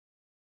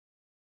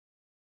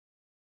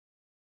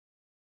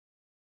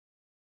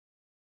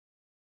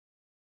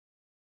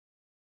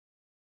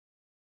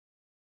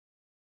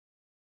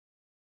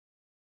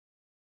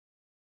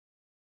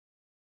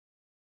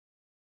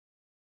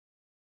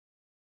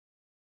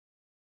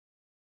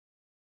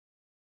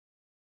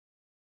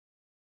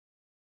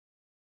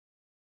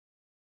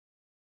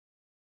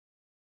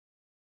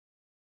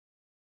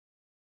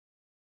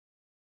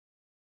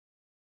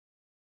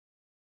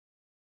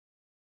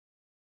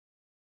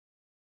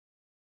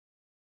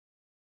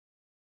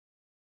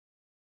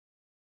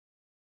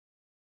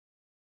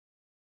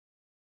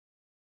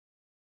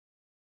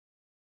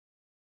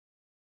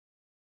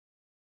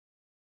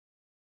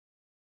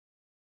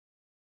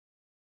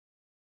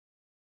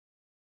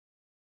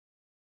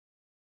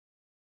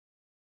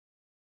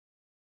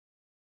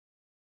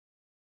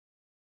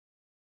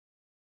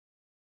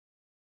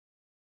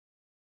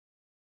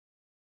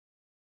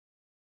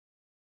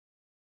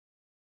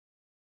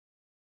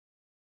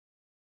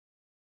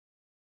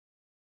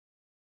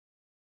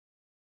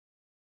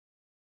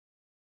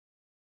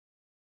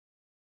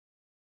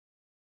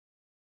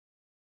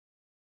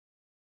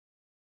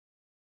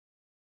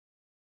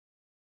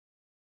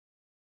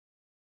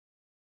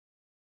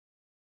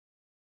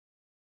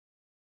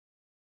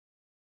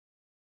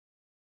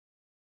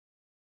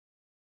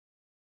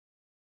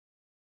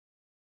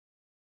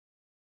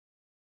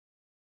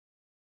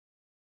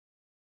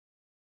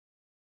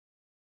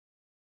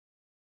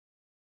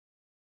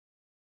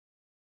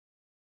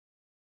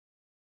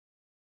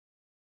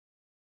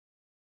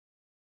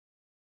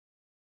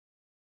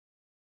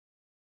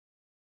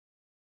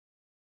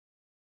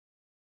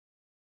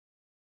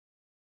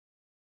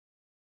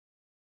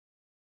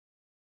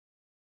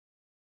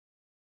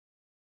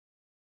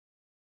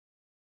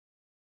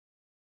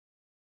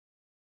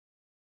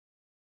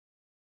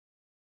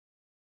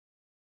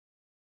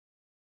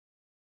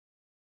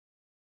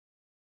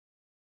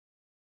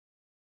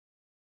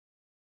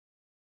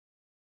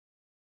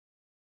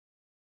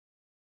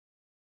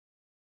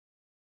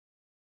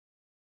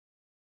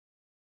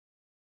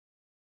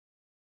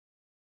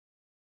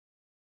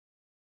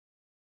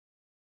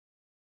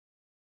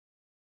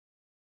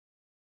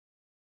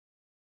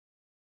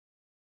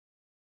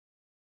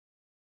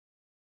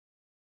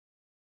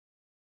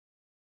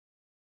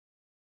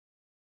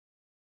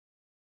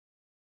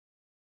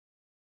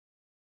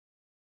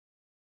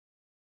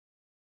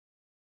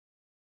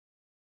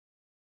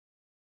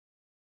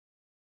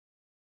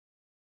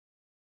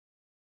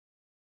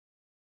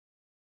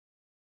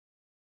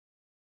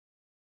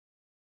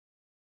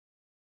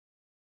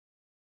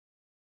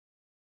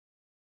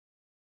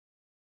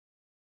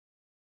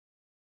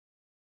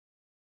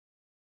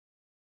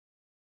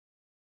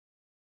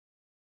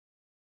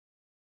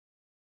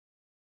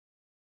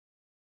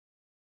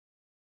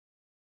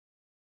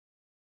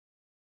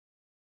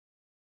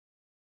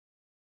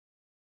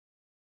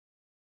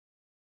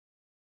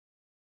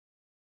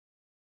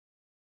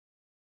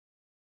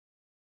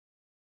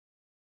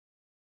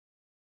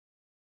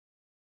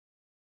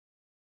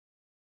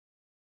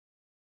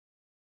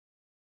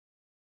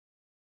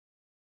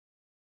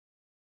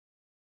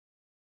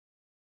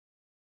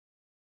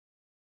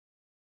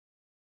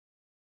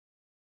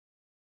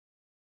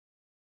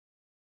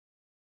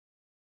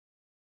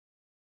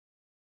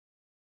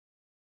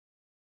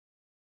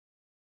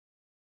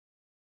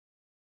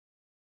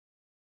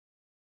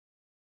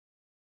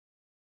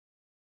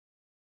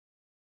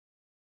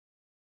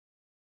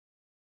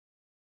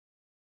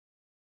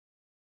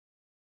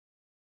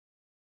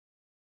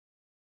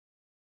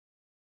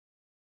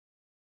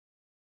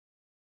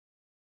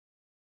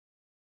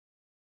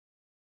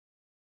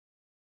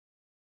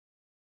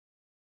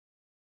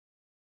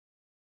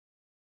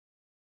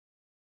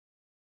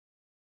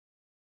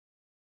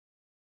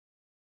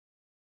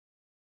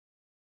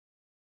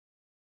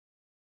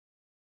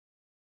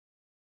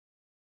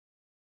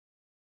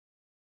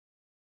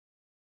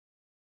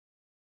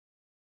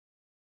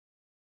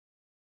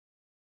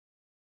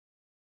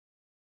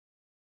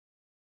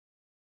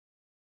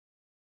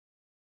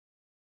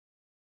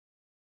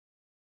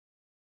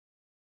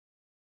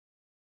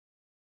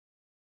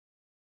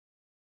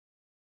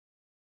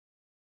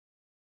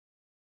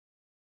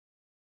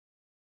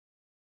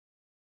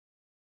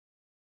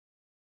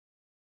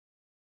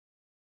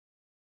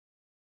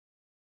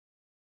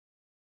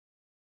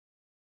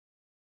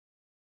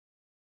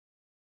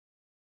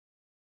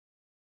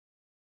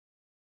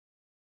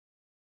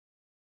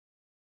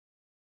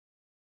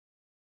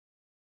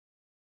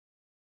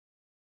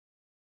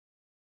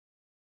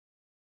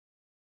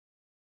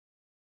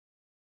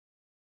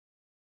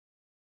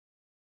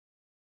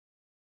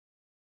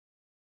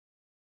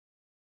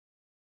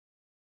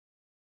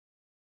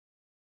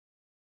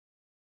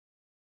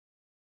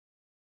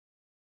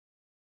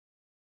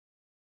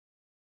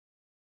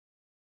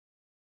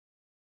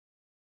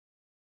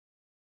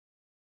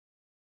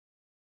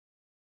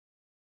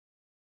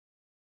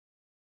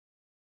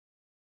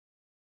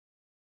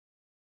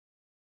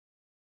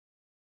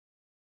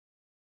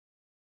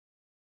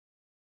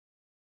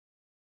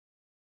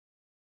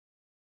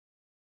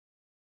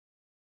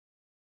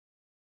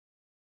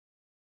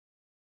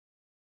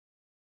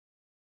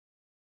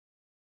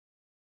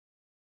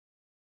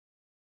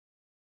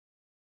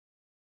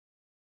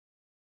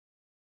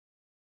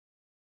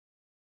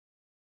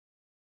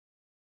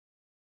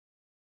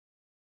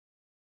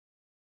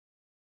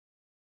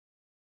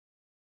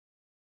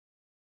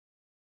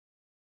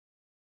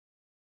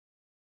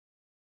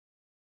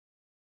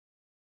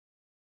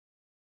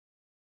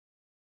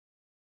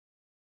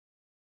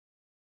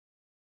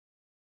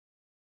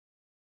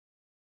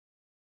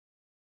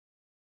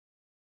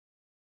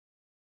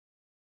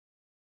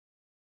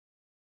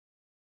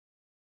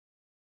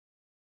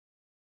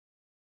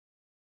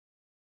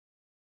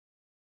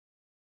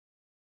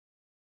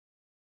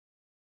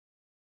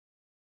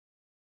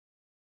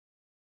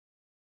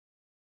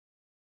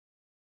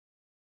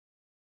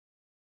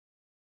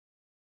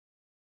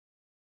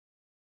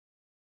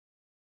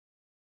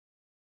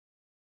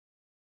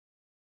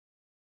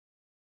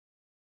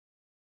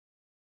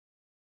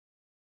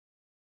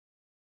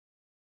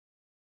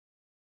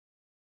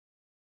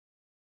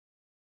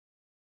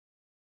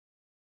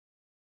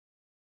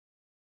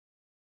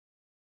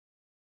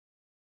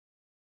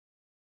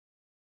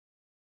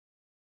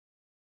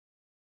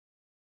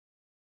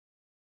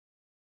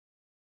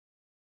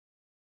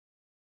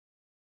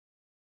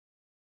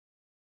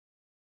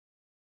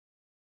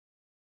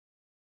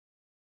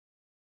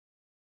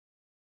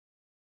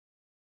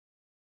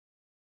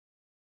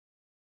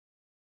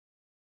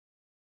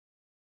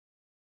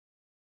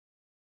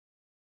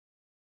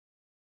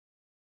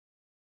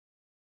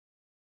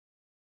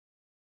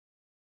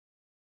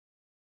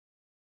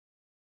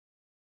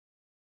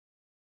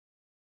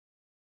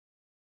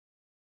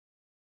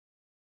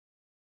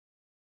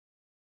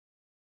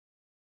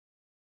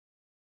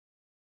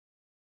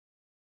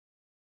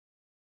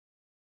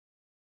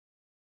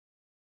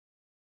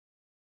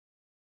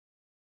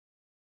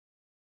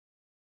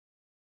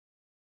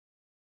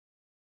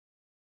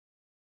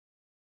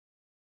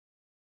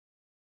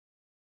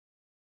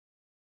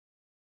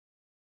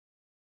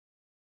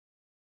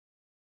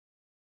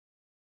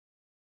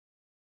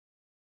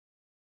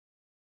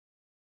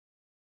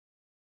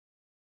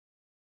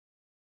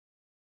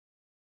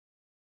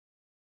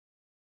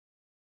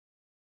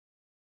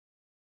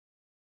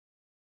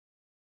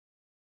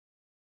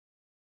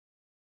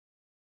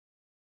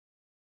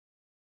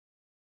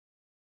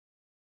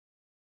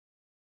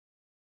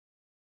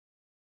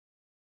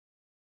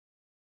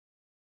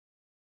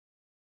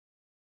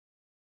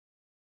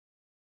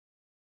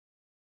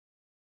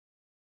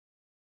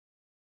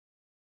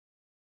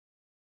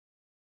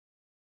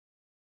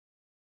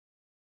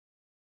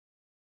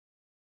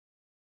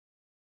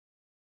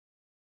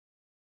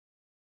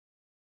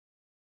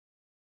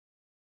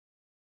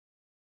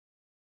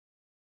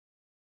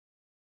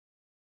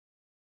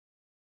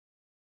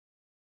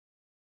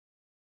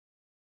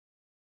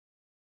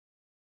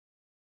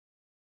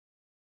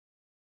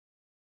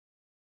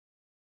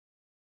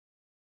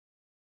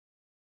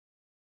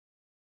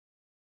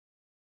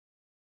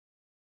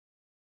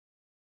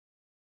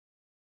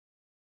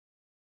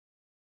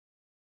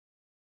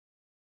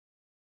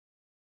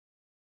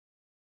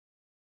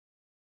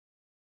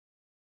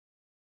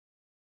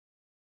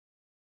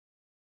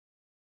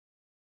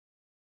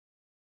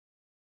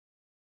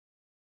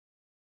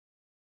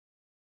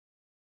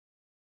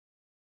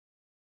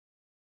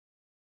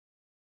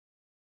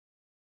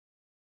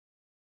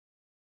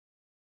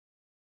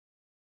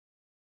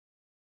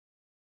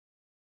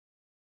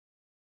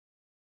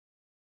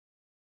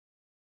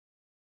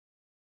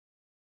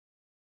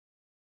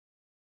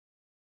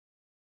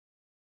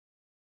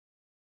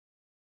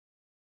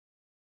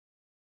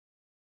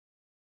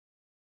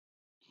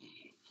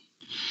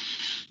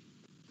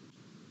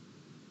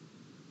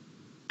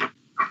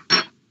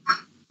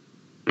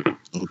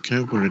Okay,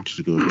 we're ready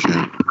to go,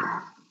 Chair.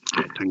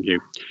 Okay, thank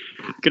you.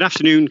 Good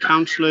afternoon,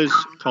 councillors,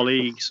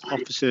 colleagues,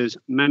 officers,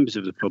 members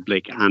of the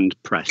public and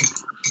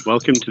press.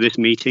 Welcome to this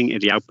meeting of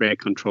the Outbreak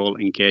Control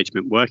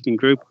Engagement Working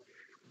Group.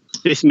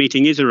 This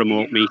meeting is a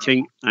remote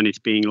meeting and it's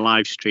being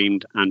live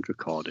streamed and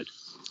recorded.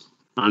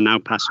 I'll now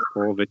pass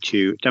over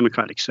to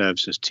Democratic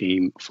Services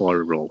team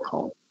for a roll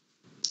call.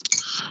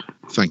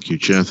 Thank you,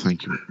 Chair.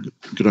 Thank you.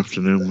 Good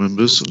afternoon,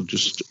 members. I'll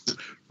just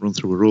run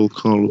through a roll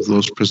call of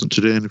those present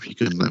today, and if you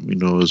can let me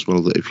know as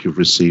well that if you've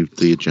received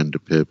the agenda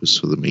papers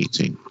for the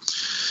meeting.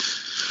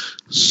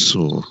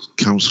 So,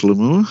 Councillor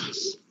Moore?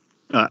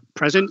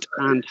 Present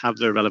and have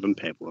the relevant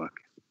paperwork.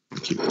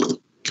 Thank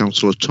you.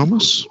 Councillor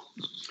Thomas?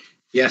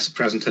 Yes,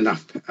 present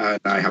enough.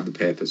 I have the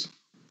papers.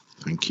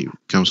 Thank you.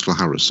 Councillor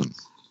Harrison?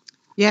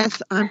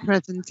 Yes, I'm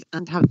present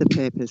and have the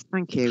papers.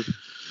 Thank you.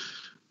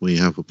 We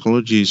have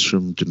apologies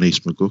from Denise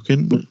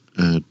McGuckin.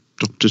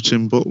 Dr.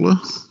 Tim Butler?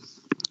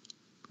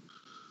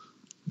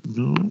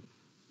 No.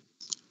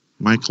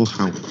 Michael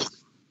Howell?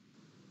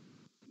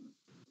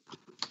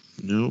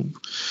 No.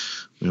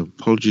 We have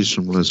apologies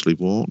from Leslie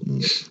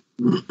Wharton.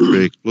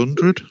 Craig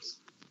Blundred?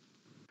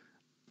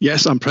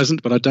 Yes, I'm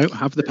present, but I don't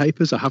have the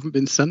papers. I haven't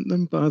been sent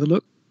them by the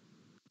look.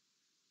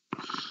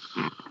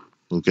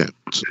 We'll get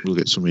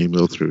some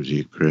email through to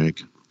you,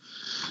 Craig.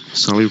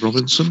 Sally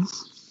Robinson?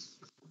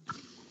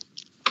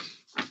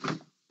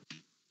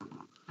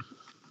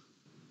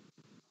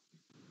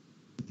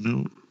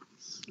 No.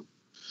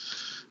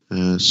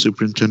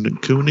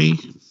 Superintendent Cooney?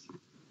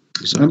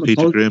 Is that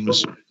Peter Graham?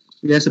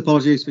 Yes,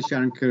 apologies for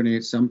Sharon Cooney.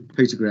 It's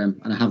Peter Graham,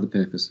 and I have the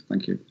papers.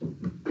 Thank you.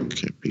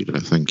 Okay, Peter,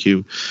 thank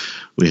you.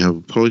 We have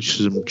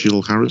apologies from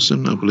Jill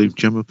Harrison. I believe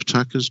Gemma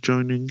Pataka's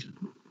joining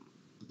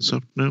this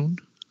afternoon.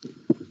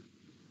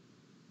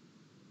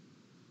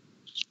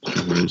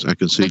 I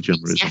can see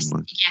Gemma is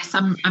online. Yes,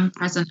 I'm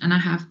present and I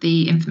have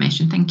the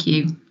information. Thank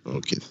you.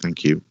 Okay,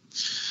 thank you.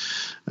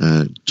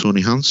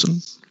 Tony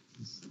Hanson.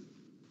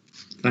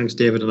 Thanks,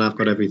 David, and I've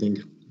got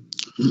everything.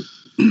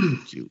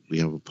 Thank you. We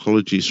have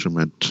apologies from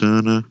Ed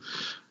Turner.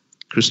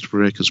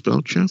 Christopher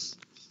Akers-Belcher.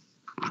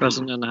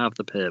 Present and have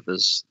the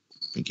papers.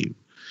 Thank you.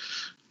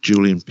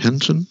 Julian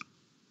Penton.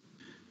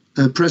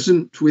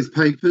 Present with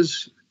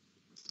papers.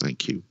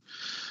 Thank you.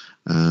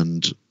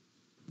 And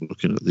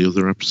looking at the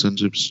other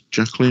representatives,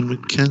 Jacqueline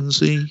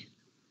McKenzie.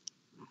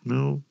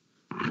 No.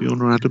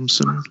 Fiona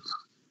Adamson.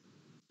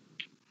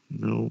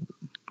 No.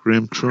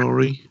 Graham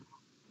Trory.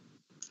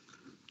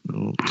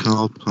 No.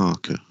 Carl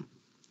Parker.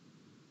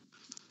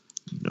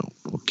 No.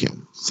 Okay.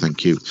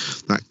 Thank you.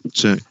 That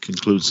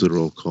concludes the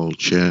roll call,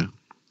 Chair.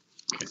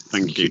 Okay,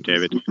 thank you,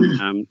 David.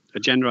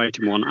 Agenda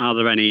item 1, are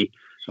there any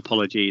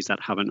apologies that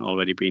haven't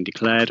already been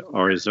declared,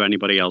 or is there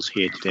anybody else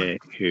here today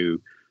who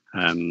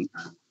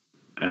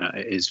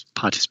is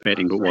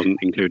participating but wasn't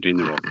included in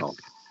the roll call?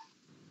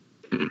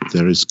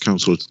 There is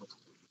Councillor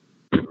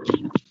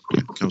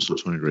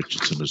Tony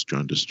Richardson has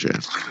joined us, Chair.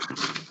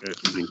 Good,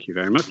 thank you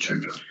very much.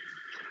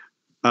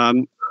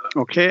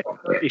 Okay,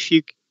 if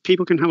you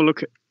people can have a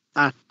look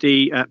at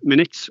the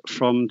minutes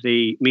from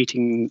the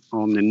meeting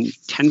on the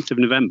 10th of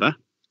November.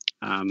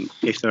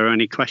 If there are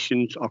any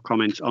questions or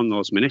comments on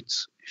those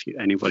minutes, if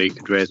anybody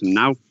could raise them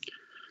now.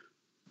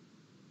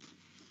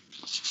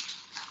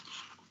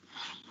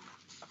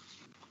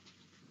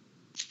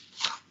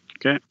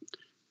 Okay,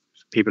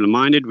 if people are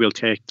minded, we'll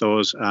take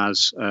those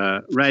as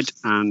read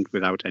and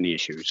without any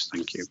issues.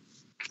 Thank you.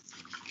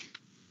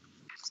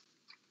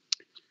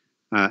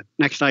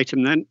 Next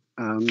item then,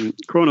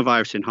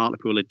 coronavirus in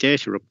Hartlepool, a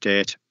data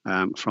update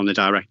from the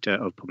Director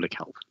of Public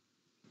Health.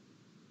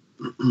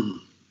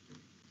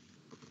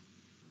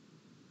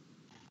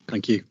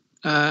 Thank you.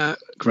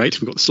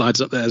 Great, we've got the slides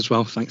up there as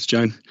well. Thanks,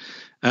 Joan.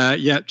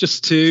 Yeah,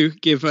 just to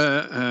give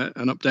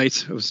an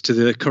update as to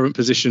the current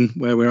position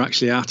where we're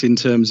actually at in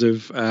terms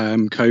of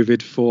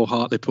COVID for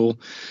Hartlepool.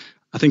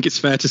 I think it's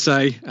fair to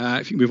say,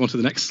 if you move on to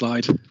the next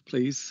slide,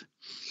 please.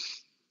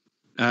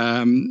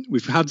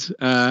 We've had,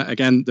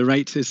 again, the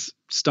rate has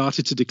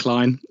started to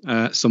decline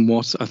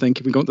somewhat. I think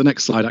if we go on to the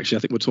next slide, actually,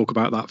 I think we'll talk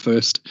about that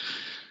first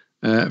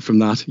from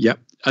that. Yep.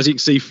 As you can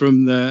see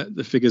from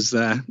the figures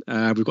there,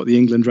 we've got the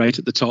England rate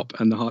at the top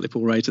and the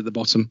Hartlepool rate at the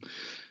bottom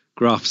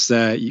graphs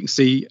there. You can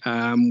see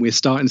we're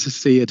starting to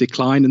see a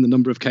decline in the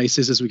number of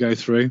cases as we go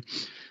through.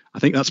 I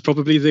think that's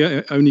probably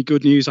the only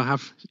good news I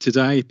have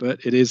today,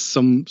 but it is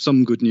some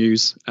good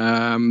news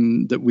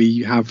that we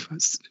have.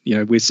 You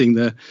know, we're seeing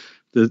the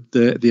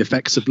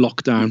effects of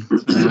lockdown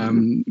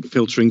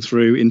filtering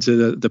through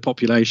into the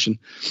population.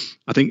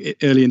 I think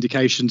early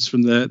indications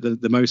from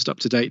the most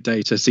up-to-date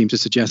data seem to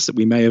suggest that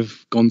we may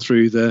have gone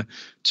through the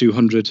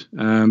 200,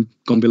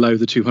 gone below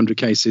the 200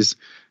 cases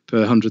per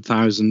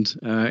 100,000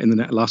 in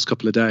the last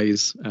couple of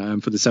days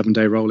for the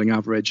 7-day rolling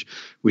average,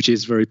 which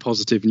is very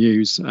positive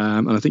news.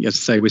 And I think, as I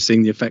say, we're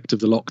seeing the effect of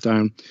the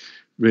lockdown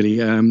really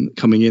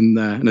coming in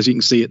there. And as you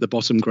can see at the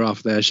bottom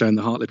graph there showing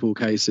the Hartlepool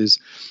cases,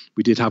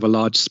 we did have a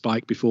large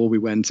spike before we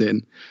went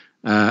in,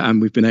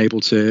 and we've been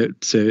able to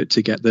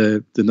get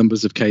the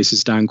numbers of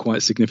cases down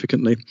quite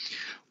significantly.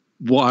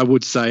 What I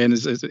would say, and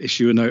as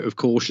issue a note of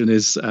caution,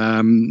 is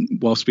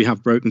whilst we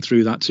have broken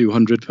through that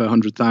 200 per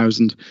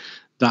 100,000,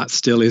 that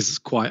still is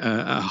quite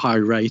a high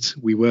rate.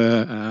 We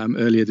were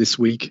earlier this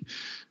week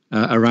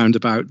around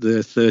about the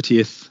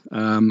 30th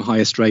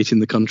highest rate in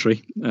the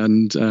country,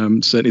 and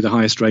certainly the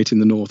highest rate in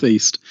the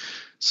northeast.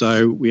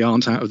 So we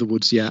aren't out of the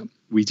woods yet.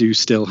 We do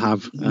still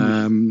have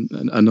a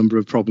number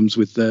of problems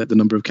with the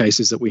number of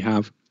cases that we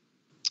have.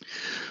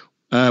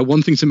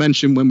 One thing to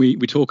mention when we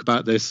talk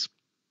about this,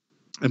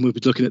 and we'll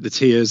be looking at the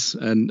tiers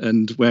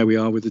and where we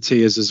are with the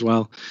tiers as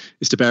well,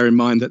 is to bear in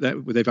mind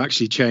that they've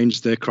actually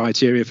changed the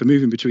criteria for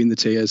moving between the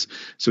tiers.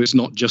 So it's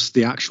not just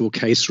the actual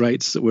case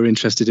rates that we're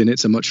interested in.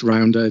 It's a much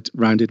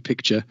rounded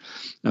picture,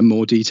 a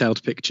more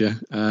detailed picture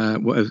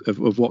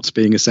of what's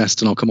being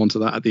assessed. And I'll come on to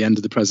that at the end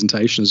of the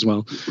presentation as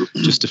well,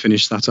 just to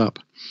finish that up.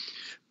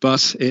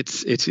 But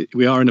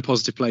we are in a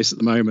positive place at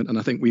the moment, and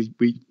I think we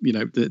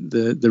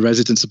the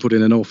residents have put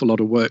in an awful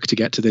lot of work to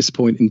get to this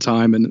point in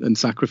time and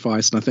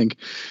sacrifice. And I think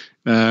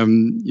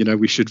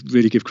we should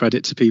really give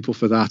credit to people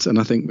for that. And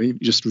I think we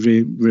just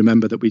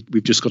remember that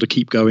we've just got to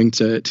keep going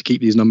to keep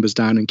these numbers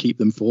down and keep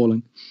them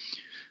falling.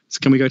 So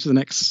can we go to the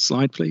next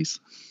slide, please?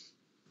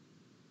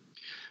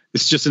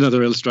 This is just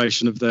another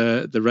illustration of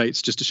the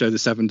rates, just to show the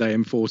 7-day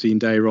and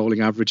 14-day rolling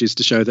averages,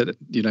 to show that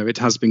it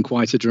has been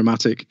quite a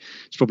dramatic.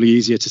 It's probably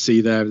easier to see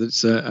there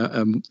that's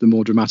the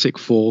more dramatic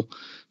fall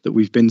that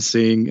we've been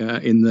seeing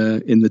in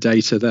the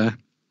data there.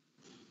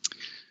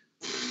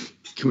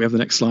 Can we have the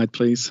next slide,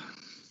 please?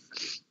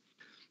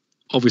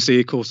 Obviously,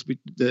 of course,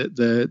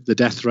 the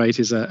death rate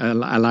is a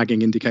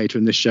lagging indicator,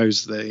 and this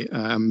shows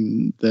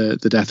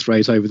the death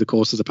rate over the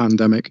course of the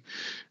pandemic,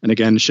 and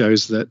again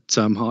shows that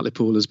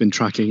Hartlepool has been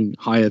tracking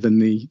higher than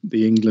the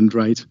England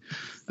rate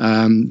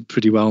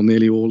pretty well,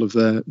 nearly all of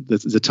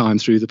the time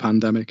through the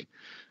pandemic.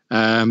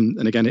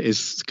 And again, it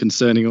is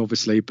concerning,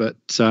 obviously, but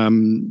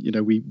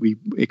we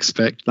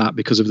expect that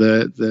because of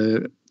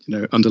the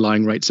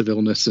underlying rates of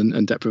illness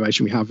and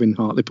deprivation we have in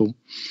Hartlepool.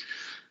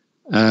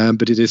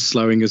 But it is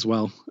slowing as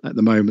well at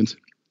the moment,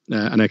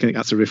 and I think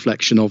that's a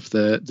reflection of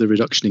the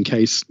reduction in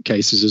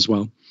cases as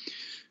well.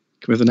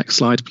 Can we have the next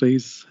slide,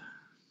 please?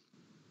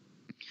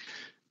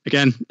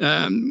 Again,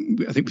 I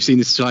think we've seen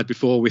this slide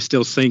before. We're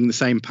still seeing the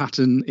same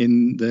pattern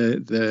in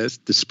the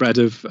spread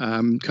of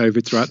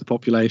COVID throughout the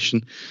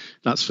population.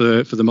 That's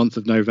for the month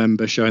of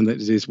November, showing that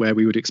it is where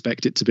we would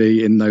expect it to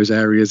be in those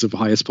areas of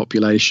highest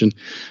population.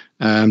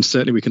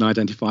 Certainly, we can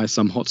identify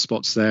some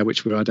hotspots there,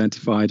 which were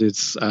identified as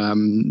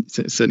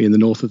certainly in the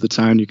north of the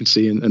town. You can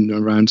see and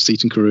around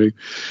Seaton Carew.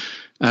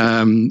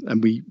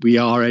 And we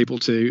are able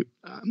to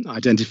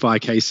identify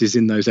cases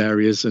in those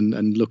areas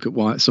and look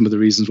at some of the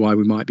reasons why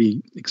we might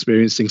be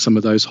experiencing some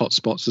of those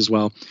hotspots as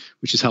well,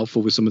 which is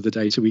helpful with some of the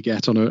data we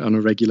get on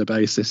a regular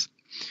basis.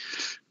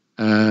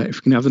 If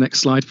we can have the next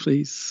slide,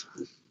 please.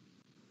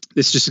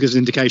 This just gives an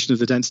indication of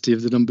the density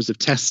of the numbers of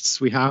tests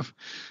we have.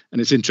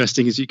 And it's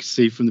interesting, as you can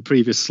see from the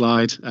previous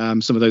slide,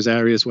 some of those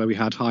areas where we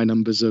had high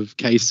numbers of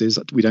cases,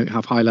 we don't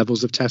have high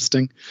levels of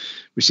testing,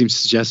 which seems to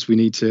suggest we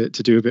need to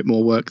do a bit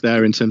more work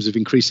there in terms of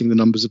increasing the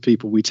numbers of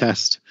people we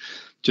test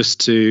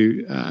just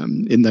to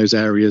in those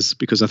areas,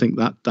 because I think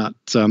that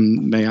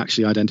may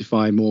actually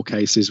identify more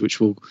cases, which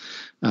will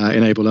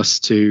enable us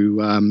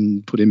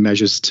to put in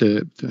measures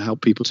to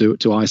help people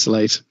to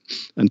isolate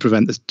and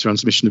prevent the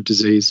transmission of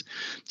disease.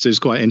 So it's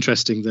quite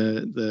interesting,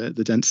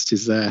 the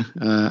densities there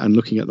and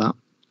looking at that.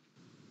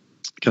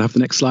 Can I have the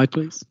next slide,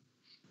 please?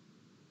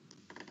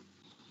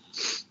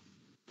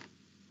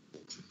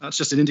 That's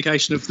just an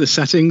indication of the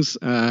settings,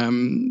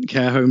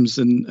 care homes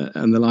and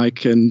the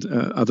like, and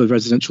other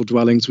residential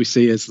dwellings we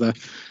see as the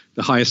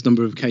highest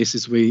number of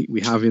cases we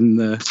have in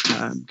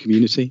the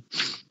community.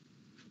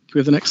 Can we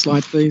have the next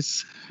slide,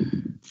 please?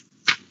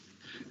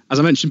 As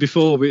I mentioned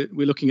before, we're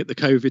looking at the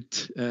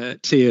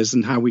COVID tiers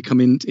and how we come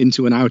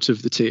into and out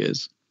of the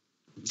tiers.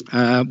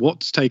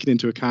 What's taken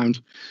into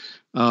account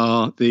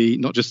are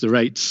not just the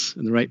rates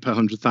and the rate per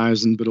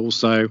 100,000, but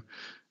also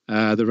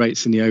the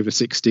rates in the over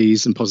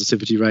 60s and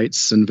positivity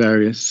rates and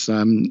various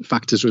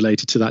factors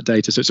related to that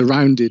data. So it's a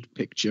rounded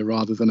picture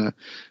rather than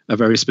a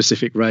very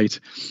specific rate.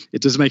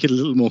 It does make it a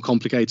little more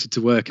complicated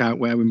to work out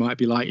where we might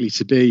be likely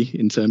to be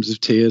in terms of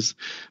tiers,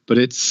 but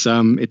it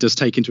does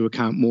take into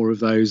account more of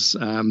those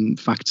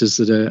factors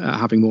that are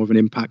having more of an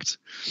impact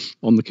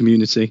on the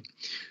community.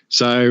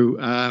 So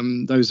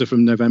those are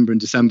from November and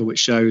December, which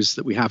shows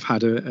that we have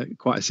had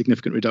quite a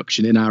significant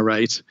reduction in our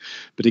rate.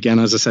 But again,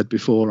 as I said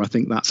before, I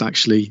think that's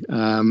actually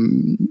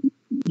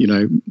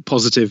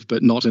positive,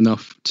 but not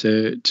enough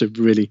to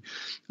really,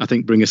 I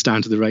think, bring us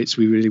down to the rates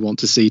we really want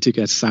to see to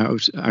get us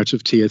out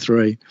of tier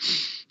 3.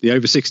 The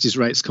over 60s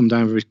rates come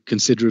down very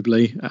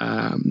considerably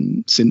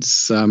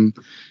since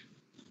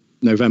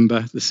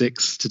November the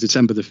 6th to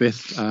December the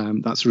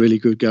 5th. That's really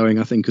good going,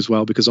 I think, as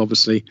well, because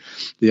obviously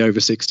the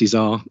over 60s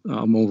are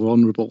more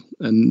vulnerable,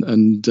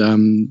 and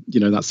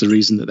that's the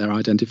reason that they're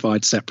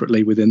identified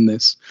separately within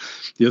this.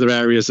 The other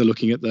areas are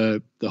looking at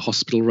the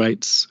hospital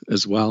rates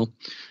as well.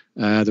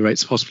 the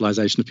rates of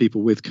hospitalisation of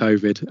people with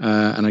COVID.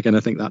 And again, I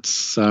think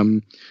that's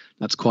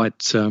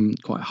quite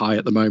high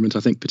at the moment, I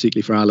think,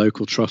 particularly for our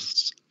local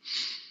trusts.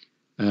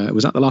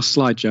 Was that the last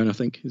slide, Joan, I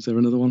think? Is there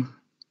another one?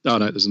 Oh,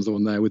 no, there's another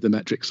one there with the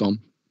metrics on.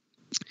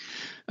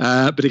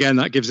 But again,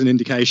 that gives an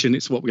indication.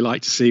 It's what we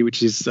like to see,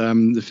 which is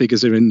the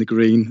figures are in the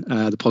green.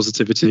 The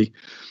positivity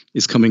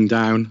is coming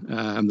down.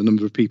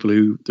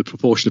 The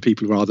proportion of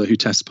people rather who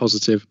test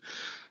positive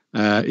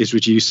is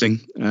reducing,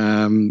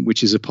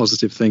 which is a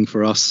positive thing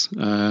for us.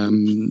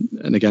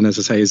 And again, as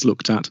I say, is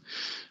looked at.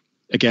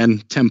 Again,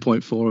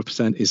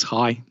 10.4% is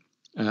high.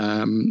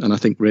 And I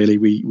think really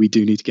we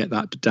do need to get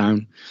that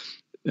down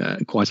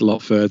quite a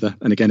lot further.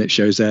 And again, it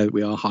shows there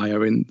we are higher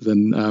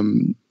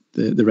than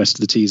the rest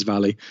of the Tees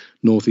Valley,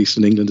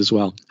 northeastern England as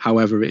well.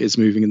 However, it is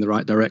moving in the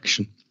right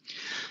direction.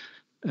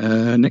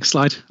 Next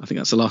slide. I think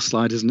that's the last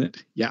slide, isn't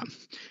it? Yeah.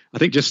 I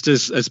think just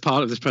as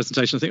part of this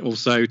presentation, I think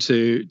also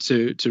to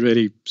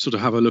really sort of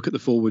have a look at the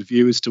forward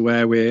view as to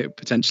where we're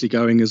potentially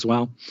going as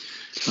well.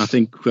 I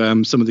think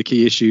some of the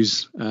key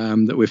issues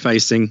that we're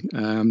facing,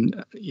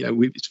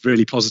 it's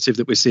really positive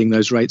that we're seeing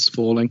those rates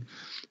falling,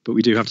 but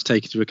we do have to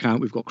take into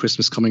account we've got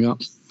Christmas coming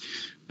up.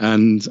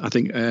 And I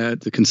think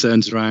the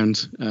concerns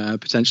around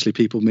potentially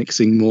people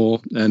mixing more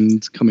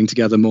and coming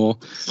together more.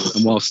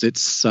 And whilst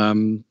it's,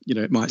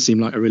 it might seem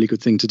like a really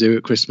good thing to do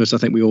at Christmas, I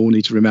think we all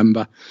need to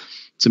remember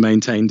to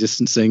maintain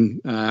distancing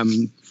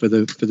for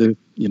the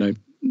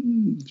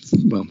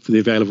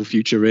available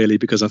future, really,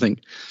 because I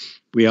think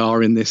we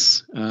are in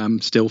this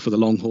still for the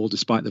long haul,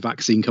 despite the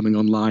vaccine coming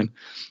online.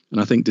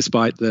 And I think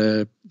despite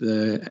the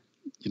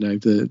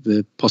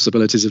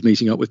possibilities of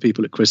meeting up with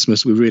people at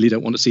Christmas, we really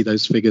don't want to see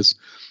those figures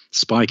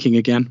spiking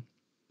again,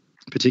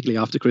 particularly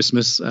after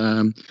Christmas,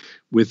 as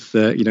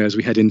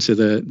we head into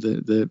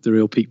the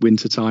real peak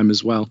winter time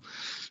as well.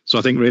 So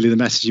I think really the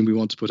messaging we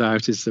want to put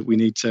out is that we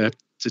need to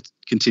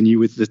continue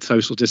with the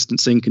social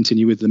distancing,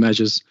 continue with the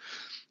measures,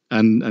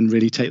 and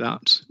really take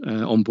that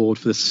on board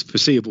for this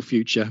foreseeable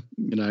future.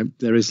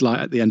 There is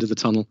light at the end of the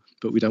tunnel,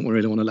 but we don't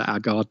really want to let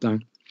our guard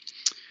down.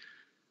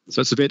 So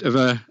it's a bit of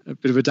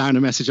a downer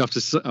message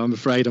I'm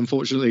afraid,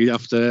 unfortunately,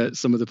 after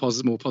some of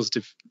the more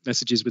positive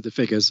messages with the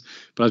figures.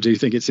 But I do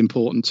think it's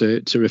important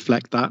to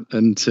reflect that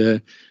and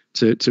to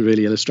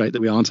really illustrate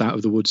that we aren't out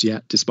of the woods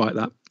yet, despite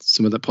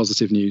some of that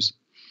positive news.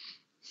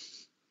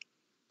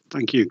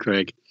 Thank you,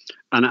 Craig.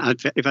 And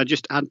if I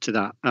just add to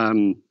that,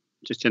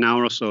 just an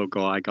hour or so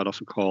ago, I got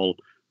off a call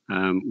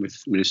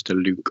with Minister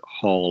Luke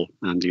Hall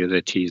and the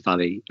other Tees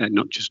Valley,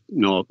 not just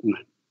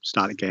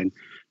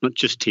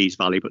Tees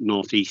Valley, but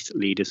North East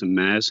leaders and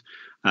mayors.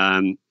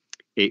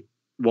 It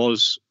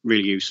was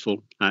really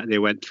useful. They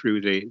went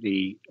through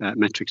the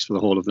metrics for the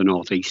whole of the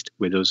North East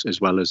with us,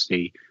 as well as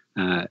the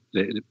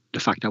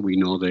fact that we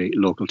know the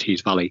local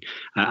Tees Valley.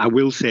 I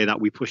will say that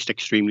we pushed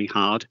extremely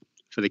hard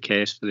for the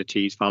case for the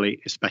Tees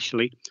Valley,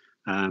 especially.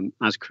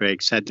 As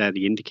Craig said there,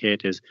 the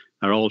indicators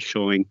are all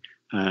showing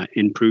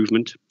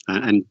improvement,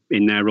 and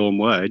in their own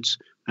words,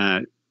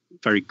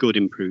 very good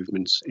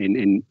improvements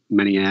in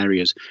many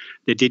areas.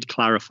 They did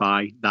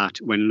clarify that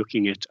when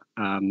looking at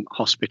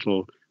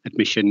hospital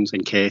admissions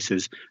and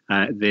cases,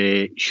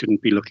 they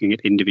shouldn't be looking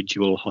at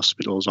individual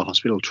hospitals or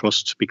hospital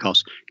trusts,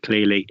 because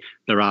clearly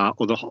there are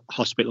other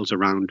hospitals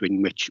around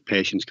in which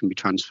patients can be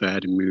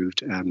transferred and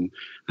moved, and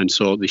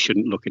so they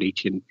shouldn't look at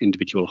each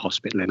individual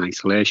hospital in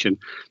isolation.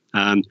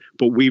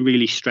 But we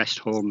really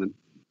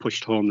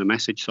pushed home the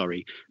message,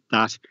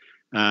 that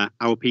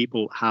our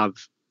people have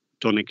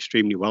done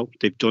extremely well.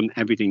 They've done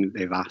everything that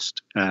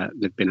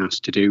they've been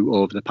asked to do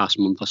over the past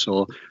month or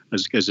so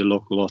as a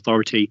local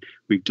authority.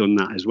 We've done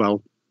that as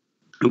well.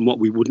 And what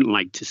we wouldn't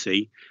like to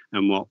see,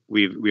 and what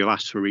we've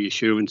asked for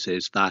reassurance,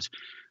 is that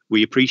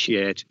we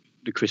appreciate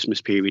the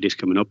Christmas period is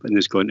coming up, and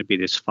there's going to be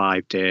this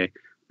 5-day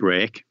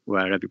break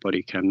where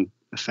everybody can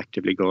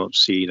effectively go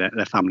see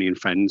their family and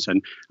friends.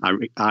 And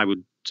I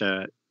would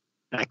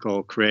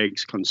echo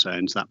Craig's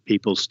concerns that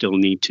people still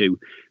need to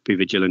be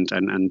vigilant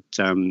and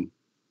to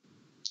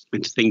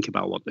think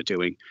about what they're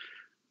doing.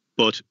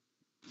 But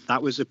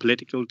that was a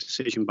political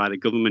decision by the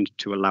government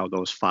to allow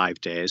those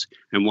 5 days.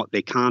 And what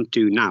they can't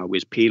do now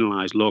is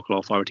penalise local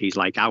authorities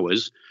like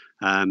ours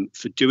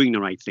for doing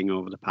the right thing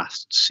over the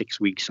past 6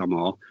 weeks or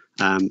more,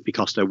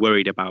 because they're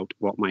worried about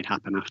what might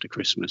happen after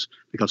Christmas.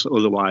 Because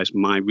otherwise,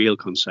 my real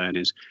concern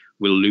is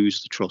we'll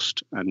lose the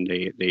trust and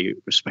the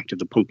respect of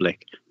the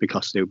public,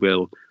 because they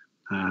will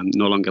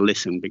no longer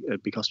listen,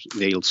 because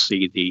they'll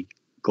see the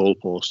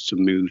goalposts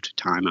moved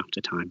time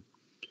after time.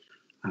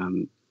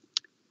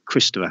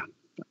 Christopher.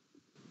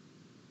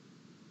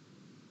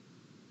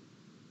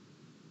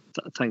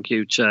 Thank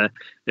you, Chair.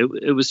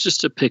 It was just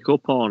to pick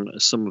up on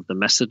some of the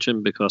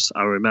messaging, because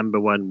I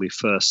remember when we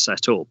first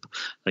set up,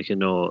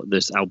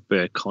 this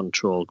outbreak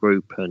control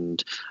group,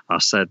 and I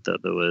said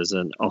that there was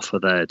an offer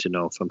there,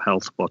 from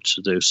Health Watch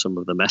to do some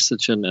of the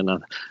messaging,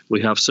 and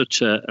we have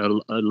such a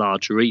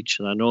large reach,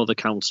 and I know the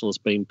council's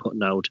been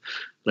putting out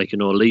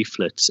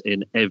leaflets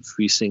in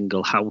every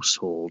single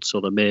household, so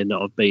there may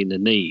not have been a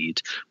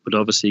need, but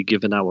obviously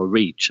given our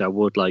reach, I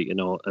would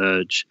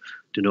urge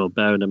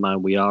bearing in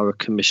mind we are a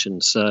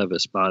commissioned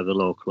service by the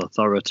local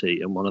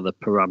authority, and one of the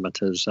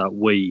parameters that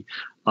we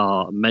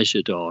are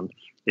measured on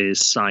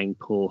is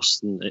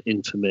signposts and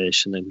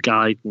information and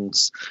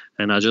guidance.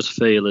 And I just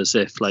feel as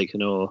if,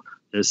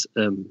 there's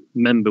a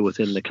member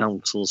within the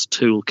council's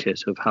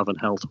toolkit of having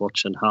Health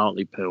Watch and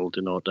Hartlepool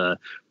in order to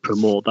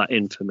promote that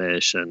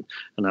information.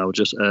 And I would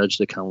just urge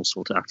the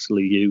council to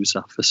actually use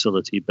that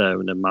facility,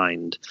 bearing in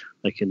mind,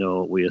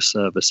 we're a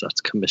service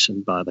that's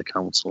commissioned by the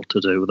council to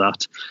do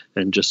that.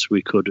 And just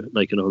we could,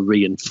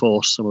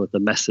 reinforce some of the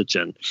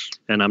messaging.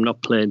 And I'm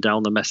not playing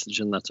down the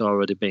messaging that's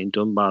already been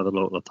done by the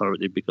local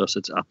authority, because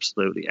it's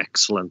absolutely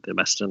excellent, the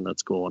messaging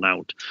that's going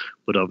out.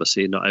 But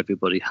obviously not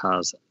everybody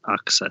has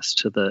access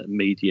to the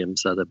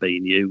mediums that are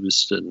being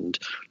used. And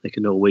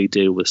we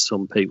deal with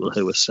some people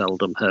who are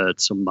seldom heard,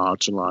 some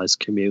marginalised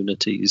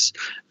communities,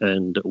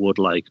 and would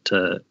like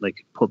to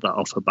put that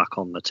offer back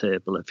on the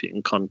table. If you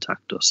can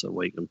contact us and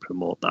we can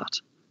promote that,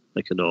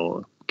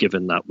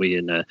 given that we're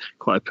in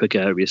quite a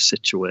precarious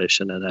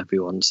situation and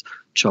everyone's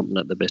chomping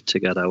at the bit to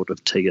get out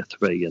of tier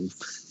 3 and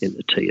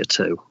into tier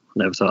 2. I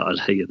never thought I'd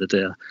hear the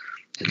day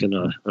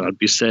I'd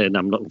be saying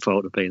I'm looking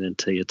forward to being in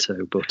tier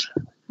 2, but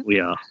we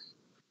are.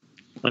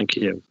 Thank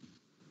you.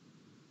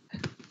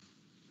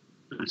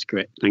 That's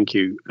great. Thank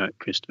you,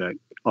 Christopher.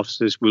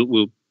 Officers,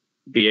 we'll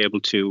be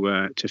able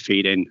to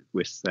feed in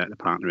with the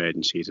partner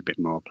agencies a bit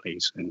more,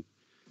 please, and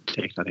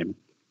take that in.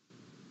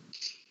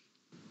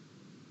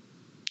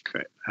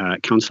 Great.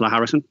 Councillor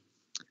Harrison.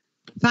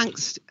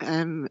 Thanks,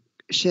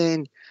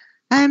 Shane.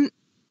 I'd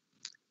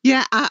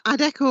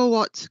echo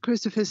what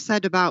Christopher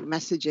said about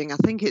messaging. I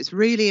think it's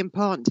really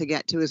important to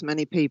get to as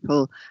many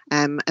people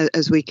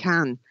as we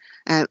can.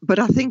 But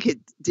I think it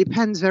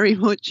depends very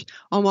much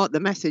on what the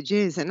message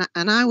is. And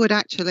I would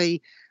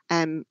actually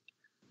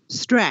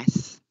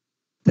stress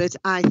that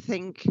I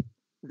think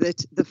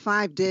that the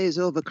 5 days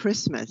over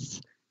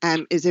Christmas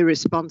is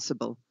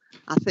irresponsible.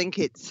 I think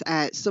it's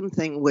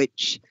something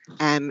which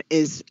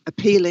is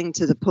appealing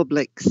to the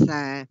public's,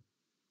 they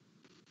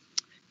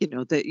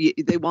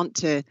want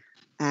to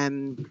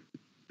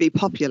be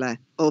popular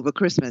over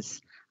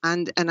Christmas.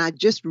 And I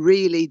just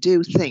really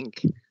do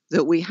think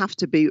that we have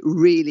to be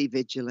really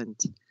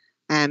vigilant.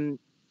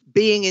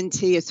 Being in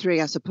tier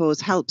 3, I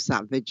suppose, helps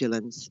that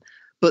vigilance.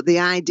 But the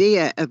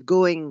idea of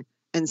going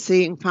and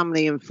seeing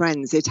family and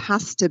friends, it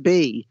has to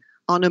be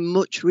on a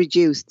much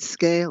reduced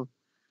scale.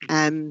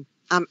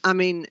 I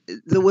mean,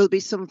 there will be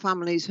some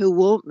families who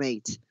won't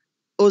meet,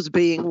 us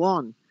being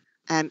one.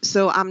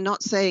 So I'm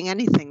not saying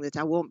anything that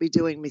I won't be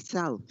doing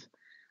myself.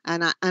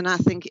 And I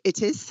think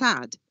it is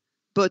sad,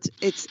 but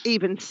it's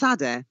even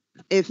sadder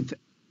if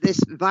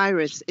this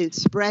virus is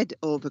spread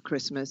over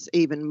Christmas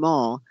even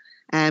more,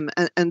 and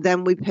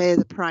then we pay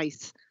the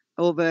price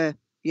over,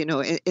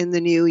 in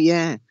the new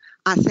year.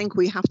 I think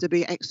we have to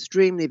be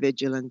extremely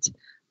vigilant,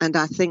 and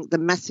I think the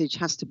message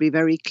has to be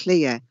very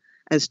clear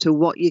as to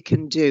what you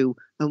can do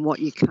and what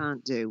you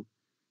can't do.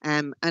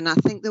 And I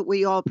think that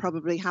we all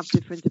probably have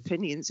different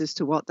opinions as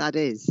to what that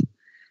is.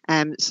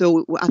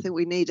 So I think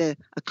we need a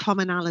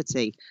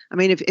commonality. I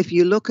mean, if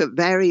you look at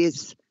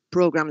various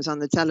programs on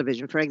the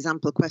television, for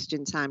example,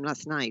 Question Time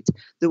last night,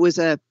 there was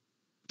a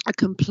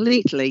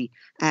completely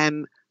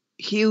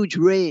huge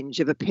range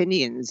of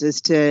opinions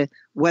as to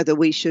whether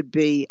we should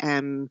be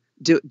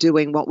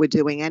doing what we're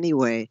doing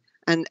anyway.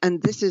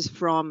 And this is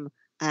from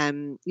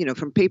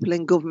from people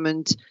in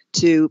government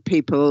to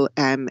people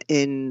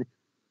in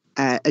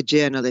a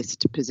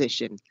journalist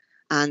position.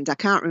 And I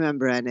can't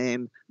remember her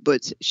name,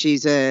 but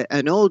she's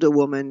an older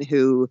woman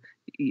who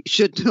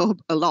should know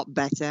a lot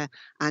better.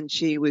 And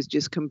she was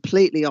just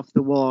completely off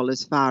the wall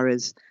as far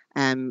as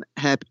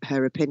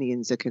her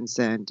opinions are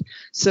concerned.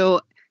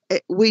 So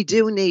we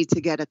do need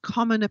to get a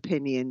common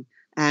opinion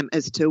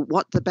as to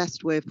what the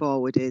best way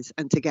forward is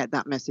and to get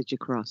that message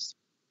across.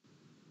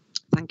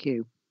 Thank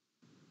you.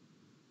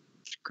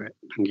 Great.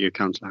 Thank you,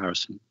 Councillor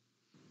Harrison.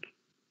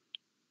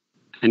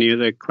 Any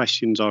other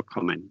questions or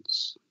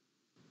comments?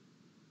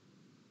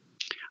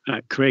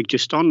 Craig,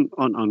 just on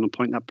the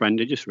point that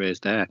Brenda just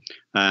raised there,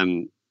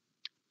 can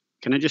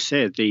I just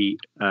say the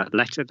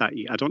letter that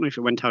I don't know if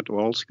it went out to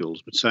all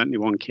schools, but certainly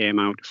one came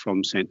out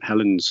from St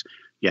Helens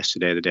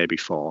yesterday, the day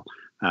before,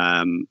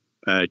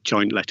 a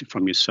joint letter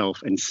from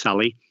yourself and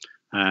Sally,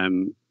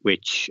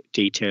 which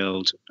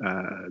detailed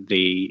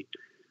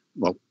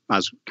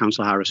as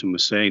Councillor Harrison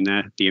was saying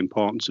there, the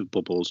importance of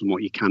bubbles and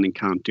what you can and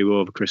can't do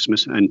over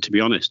Christmas. And to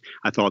be honest,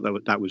 I thought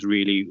that was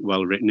really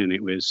well written, and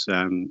it was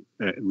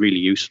really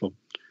useful.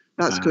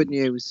 That's good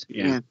news.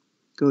 Yeah,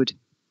 good.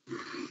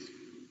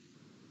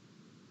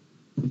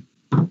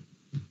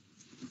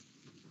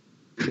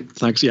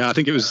 Thanks. Yeah, I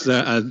think it was,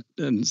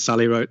 and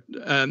Sally wrote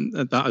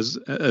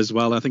that as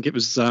well. I think it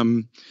was,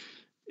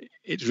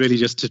 it's really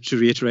just to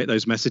reiterate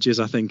those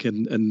messages, I think,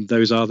 and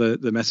those are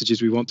the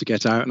messages we want to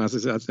get out. And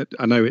as I said,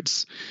 I know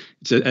it's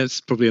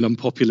probably an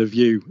unpopular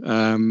view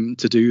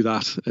to do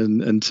that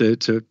and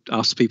to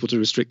ask people to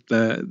restrict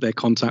their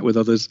contact with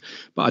others.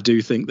 But I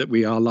do think that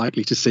we are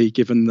likely to see,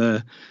 given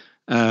the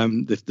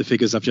the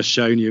figures I've just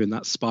shown you and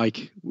that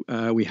spike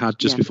we had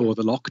just before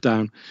the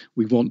lockdown.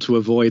 We want to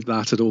avoid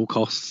that at all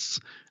costs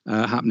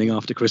happening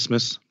after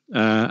Christmas.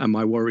 And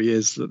my worry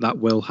is that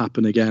will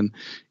happen again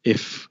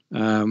if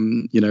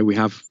we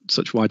have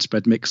such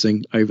widespread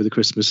mixing over the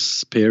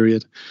Christmas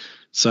period.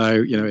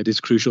 So it is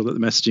crucial that the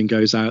messaging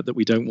goes out that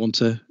we don't want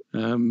to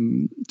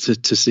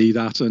see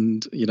that,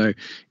 and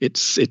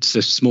it's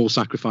a small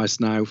sacrifice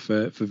now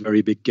for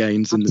very big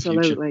gains in the future.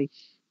 Absolutely,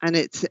 and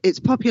it's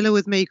popular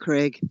with me,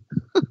 Craig.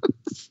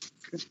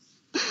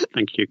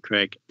 Thank you,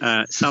 Craig.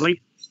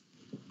 Sally?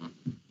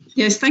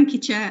 Yes, thank you,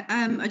 Chair.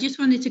 I just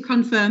wanted to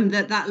confirm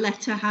that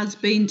letter has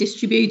been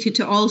distributed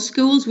to all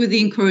schools with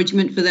the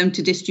encouragement for them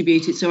to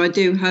distribute it. So I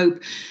do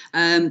hope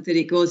that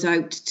it goes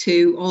out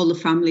to all the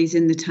families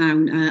in the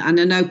town. And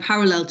I know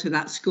parallel to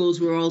that,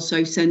 schools were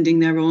also sending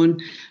their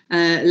own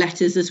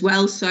letters as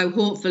well. So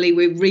hopefully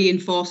we're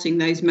reinforcing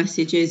those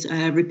messages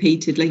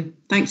repeatedly.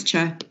 Thanks,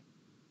 Chair.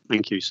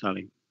 Thank you,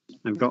 Sally.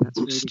 I've got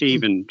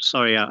Stephen.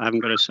 Sorry, I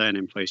haven't got a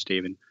surname, please,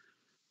 Stephen.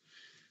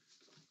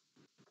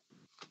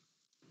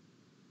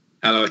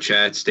 Hello,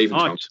 Chair. It's Stephen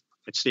Thomas.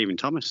 It's Stephen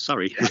Thomas.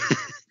 Sorry.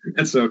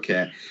 That's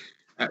okay.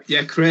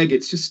 Craig,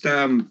 it's just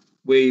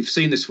we've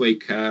seen this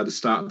week the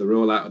start of the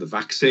rollout of the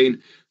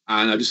vaccine,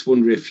 and I just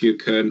wonder if you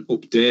can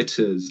update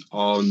us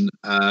on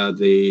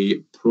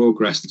the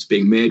progress that's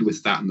being made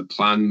with that and the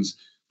plans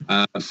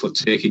for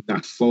taking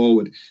that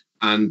forward,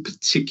 and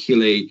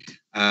particularly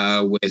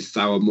with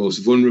our most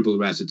vulnerable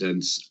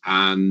residents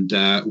and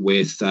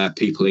with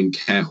people in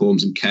care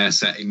homes and care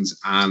settings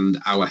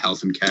and our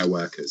health and care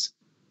workers.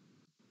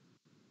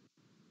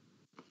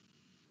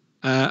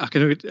 I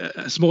can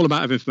a small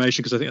amount of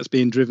information because I think that's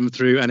being driven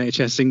through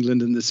NHS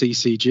England and the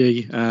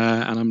CCG,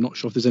 and I'm not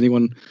sure if there's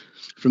anyone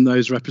from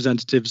those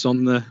representatives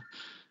on the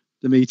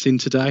meeting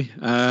today.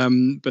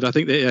 But I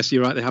think that, yes,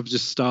 you're right, they have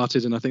just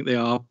started, and I think they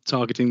are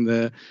targeting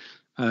the,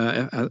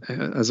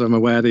 as I'm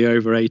aware, the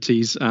over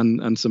 80s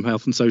and some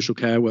health and social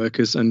care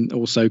workers and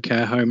also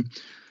care home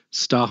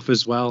staff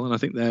as well. And I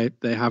think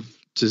they have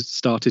just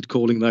started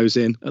calling those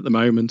in at the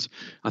moment.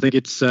 I think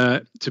it's,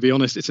 to be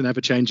honest, it's an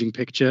ever-changing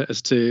picture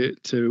as to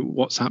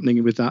what's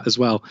happening with that as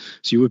well.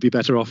 So you would be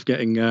better off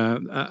getting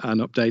an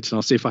update, and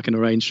I'll see if I can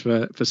arrange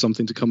for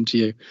something to come to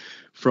you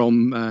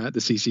from the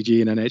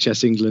CCG and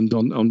NHS England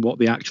on what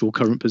the actual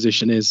current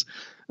position is,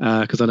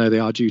 because I know they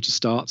are due to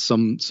start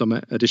some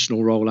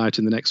additional rollout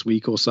in the next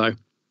week or so.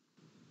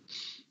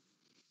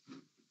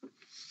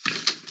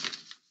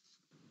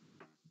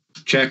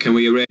 Chair, can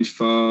we arrange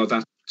for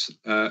that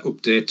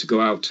update to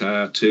go out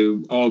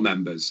to all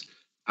members?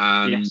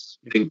 And yes.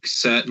 I think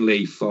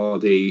certainly for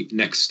the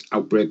next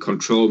outbreak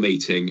control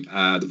meeting,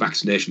 the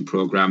vaccination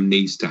programme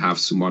needs to have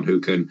someone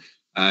who can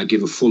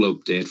give a full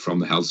update from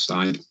the health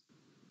side.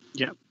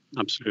 Yeah,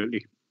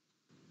 absolutely.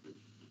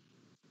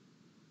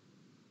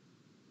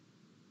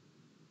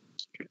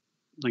 Okay.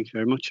 Thank you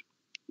very much.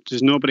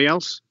 There's nobody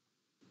else?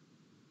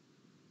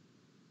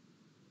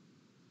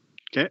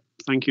 Okay,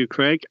 thank you,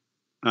 Craig.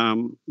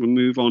 We'll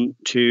move on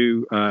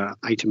to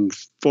item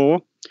 4,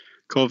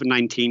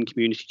 COVID-19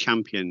 Community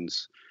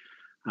Champions.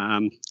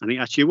 I think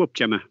that's you up,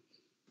 Gemma.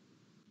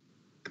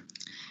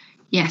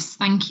 Yes,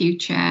 thank you,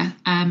 Chair.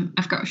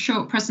 I've got a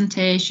short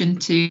presentation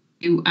to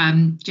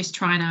just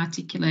try and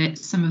articulate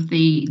some of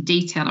the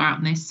detail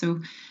around this,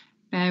 so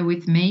bear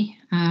with me.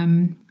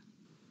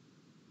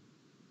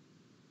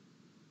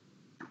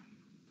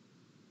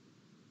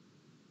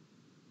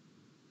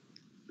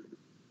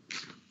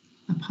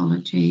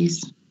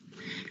 Apologies.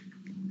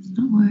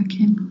 Not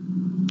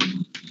working.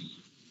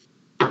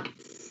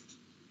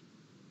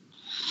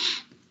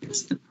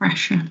 It's the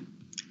pressure.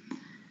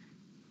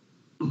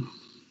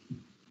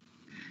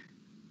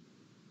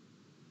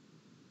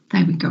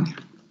 There we go.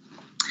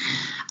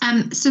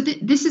 So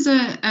this is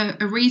a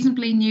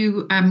reasonably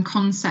new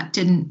concept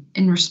in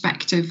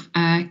respect of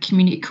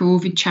community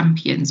COVID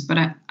champions, but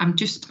I'm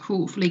just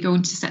hopefully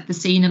going to set the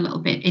scene a little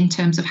bit in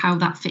terms of how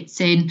that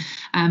fits in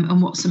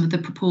and what some of the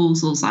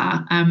proposals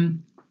are.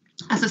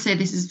 As I say,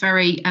 this is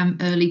very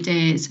early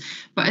days,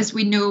 but as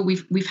we know,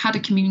 we've had a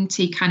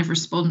community kind of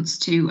response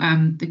to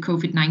the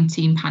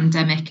COVID-19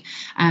 pandemic,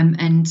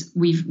 and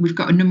we've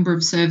got a number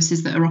of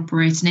services that are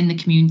operating in the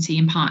community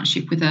in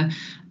partnership with a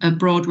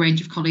broad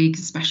range of colleagues,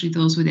 especially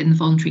those within the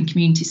voluntary and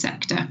community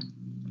sector.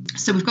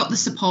 So we've got the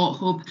support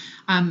hub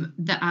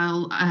that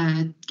I'll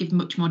give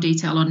much more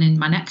detail on in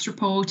my next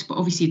report, but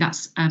obviously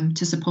that's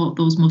to support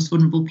those most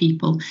vulnerable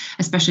people,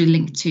 especially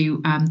linked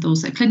to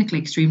those that are clinically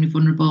extremely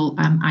vulnerable,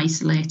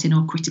 isolating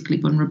or critically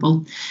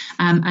vulnerable.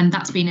 And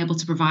that's being able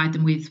to provide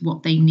them with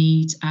what they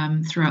need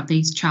throughout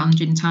these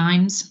challenging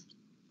times.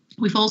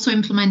 We've also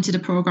implemented a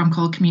programme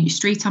called Community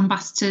Street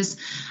Ambassadors,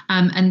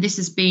 and this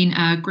has been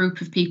a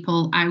group of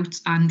people out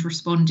and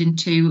responding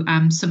to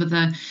some of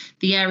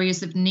the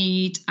areas of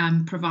need,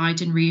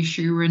 providing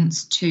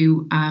reassurance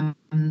to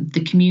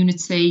the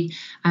community.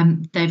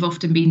 They've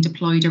often been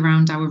deployed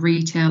around our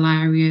retail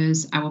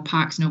areas, our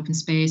parks and open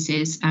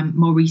spaces.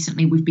 More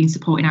recently, we've been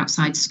supporting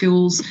outside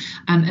schools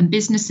and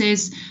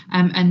businesses,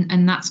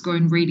 and that's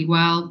going really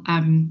well.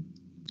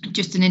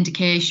 just an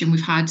indication,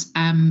 we've had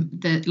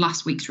the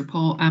last week's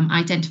report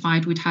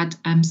identified we'd had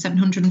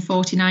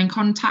 749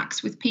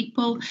 contacts with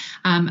people,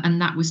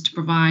 and that was to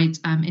provide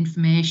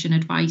information,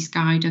 advice,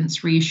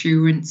 guidance,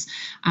 reassurance,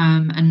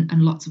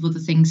 and lots of other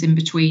things in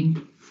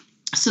between.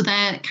 So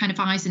they're kind of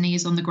eyes and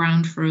ears on the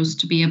ground for us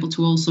to be able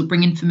to also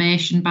bring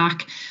information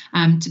back,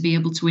 to be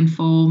able to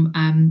inform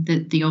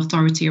the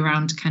authority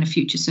around kind of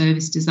future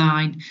service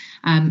design,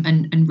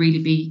 and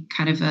really be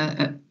kind of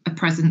a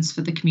presence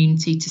for the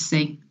community to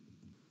see.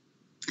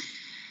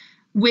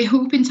 We're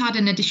hoping to add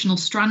an additional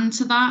strand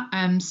to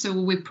that. So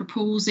we're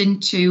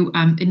proposing to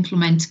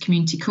implement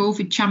community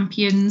COVID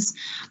champions,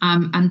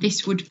 and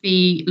this would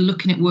be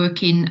looking at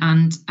working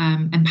and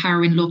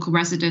empowering local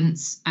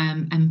residents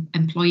and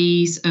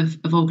employees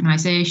of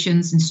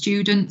organisations and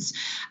students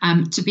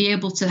to be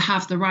able to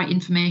have the right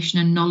information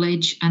and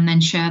knowledge, and then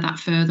share that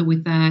further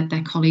with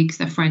their colleagues,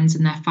 their friends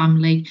and their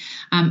family.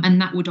 And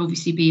that would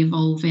obviously be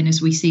evolving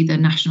as we see the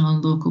national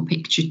and local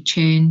picture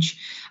change.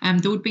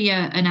 There would be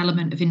an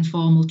element of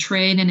informal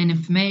training and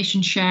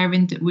information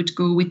sharing that would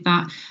go with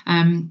that.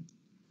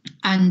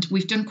 And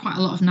we've done quite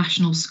a lot of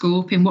national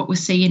scoping. What we're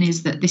seeing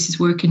is that this is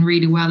working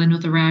really well in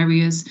other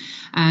areas.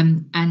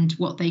 And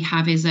what they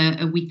have is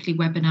a weekly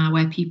webinar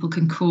where people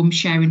can come,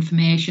 share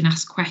information,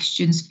 ask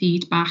questions,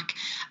 feedback.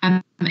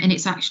 And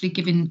it's actually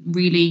giving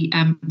really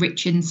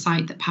rich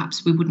insight that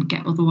perhaps we wouldn't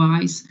get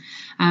otherwise.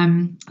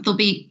 There'll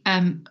be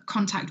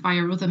contact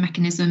via other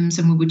mechanisms,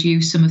 and we would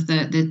use some of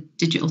the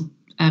digital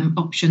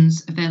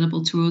options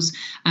available to us.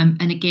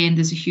 And again,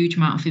 there's a huge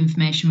amount of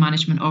information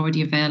management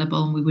already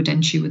available, and we would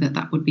ensure that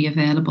that would be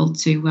available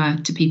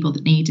to people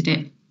that needed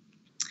it.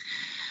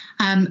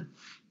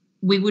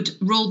 We would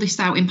roll this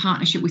out in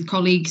partnership with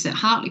colleagues at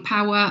Hartley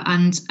Power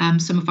and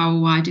some of our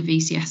wider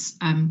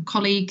VCS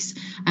colleagues,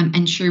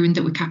 ensuring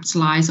that we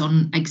capitalise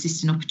on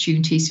existing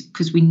opportunities,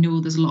 because we know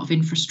there's a lot of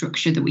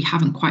infrastructure that we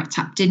haven't quite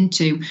tapped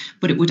into,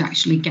 but it would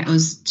actually get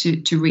us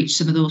to reach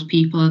some of those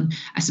people. And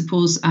I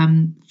suppose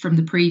from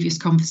the previous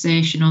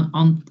conversation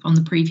on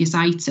the previous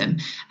item,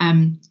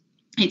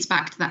 it's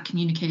back to that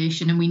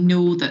communication, and we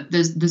know that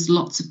there's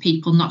lots of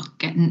people not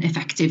getting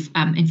effective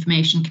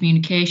information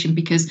communication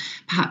because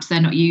perhaps they're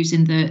not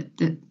using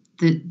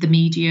the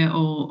media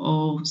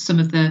or some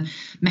of the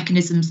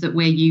mechanisms that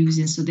we're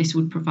using. So this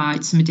would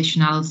provide some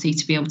additionality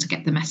to be able to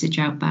get the message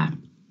out there.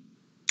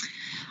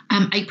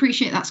 I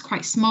appreciate that's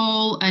quite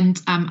small,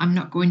 and I'm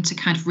not going to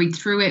kind of read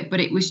through it,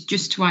 but it was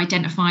just to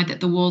identify that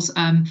there was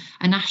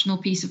a national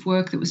piece of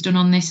work that was done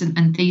on this,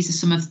 and these are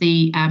some of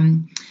the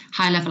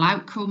high-level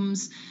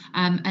outcomes.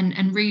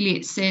 And really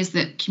it says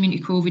that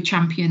community COVID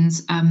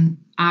champions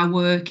are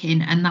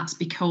working, and that's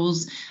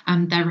because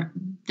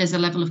there's a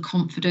level of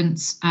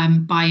confidence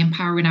by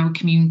empowering our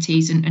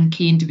communities and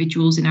key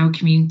individuals in our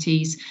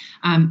communities.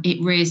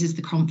 It raises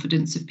the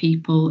confidence of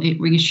people, it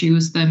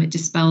reassures them, it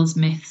dispels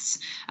myths,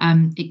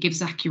 it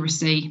gives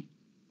accuracy.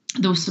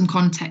 There was some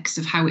context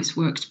of how it's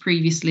worked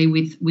previously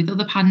with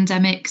other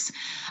pandemics,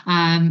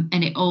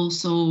 and it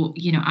also,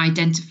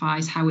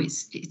 identifies how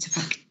it's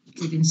effective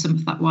in some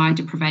of that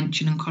wider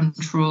prevention and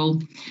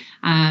control.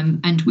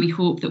 And we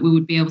hope that we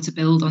would be able to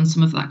build on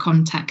some of that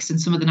context and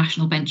some of the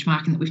national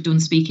benchmarking that we've done,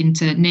 speaking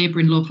to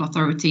neighbouring local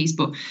authorities,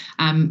 but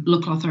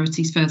local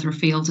authorities further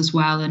afield as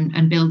well,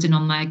 and building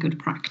on their good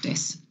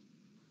practice.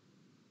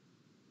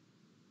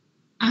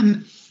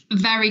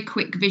 Very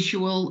quick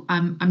visual.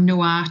 I'm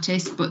no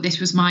artist, but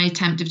this was my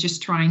attempt of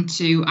just trying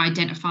to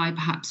identify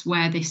perhaps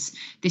where this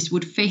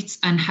would fit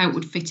and how it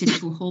would fit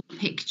into a whole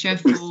picture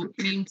for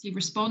community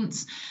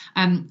response.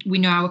 We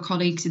know our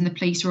colleagues in the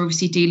police are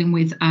obviously dealing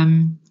with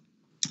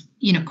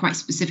quite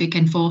specific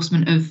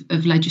enforcement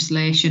of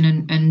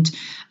legislation and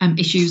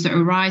issues that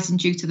are arising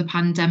due to the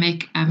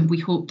pandemic. We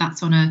hope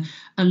that's on a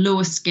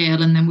lower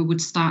scale, and then we would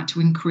start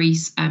to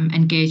increase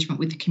engagement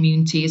with the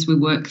community as we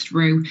work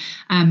through.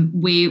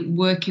 We're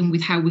working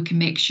with how we can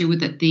make sure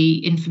that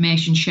the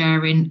information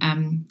sharing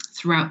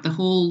throughout the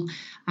whole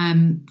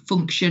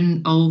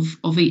function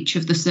of each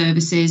of the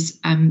services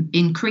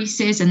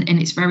increases, and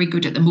it's very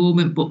good at the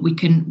moment, but we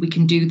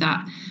can do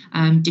that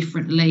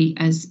differently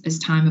as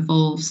time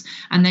evolves.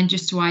 And then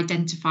just to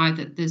identify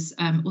that there's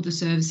other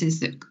services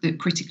that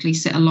critically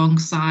sit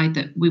alongside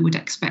that we would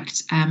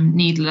expect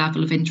need a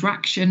level of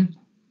interaction.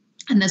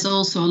 And there's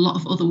also a lot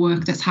of other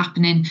work that's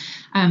happening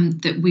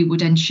that we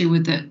would ensure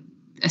that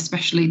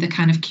especially the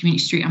kind of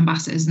community street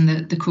ambassadors and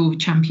the COVID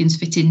champions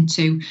fit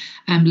into,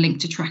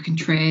 linked to track and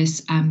trace,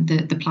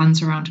 the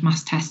plans around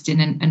mass testing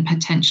and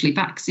potentially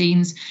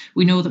vaccines.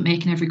 We know that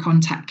making every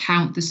contact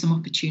count, there's some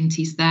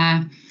opportunities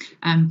there.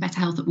 Better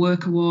Health at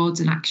Work Awards,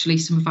 and actually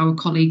some of our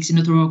colleagues in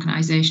other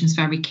organisations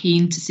very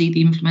keen to see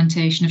the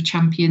implementation of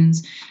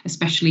champions,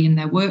 especially in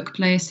their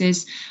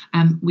workplaces.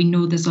 We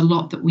know there's a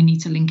lot that we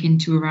need to link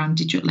into around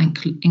digital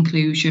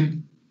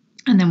inclusion.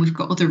 And then we've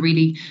got other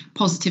really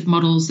positive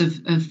models of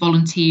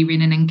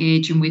volunteering and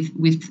engaging with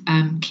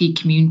key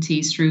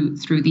communities through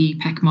the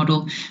EPEC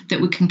model,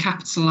 that we can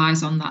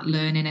capitalise on that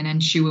learning and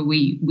ensure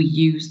we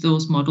use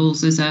those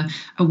models as a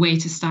way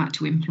to start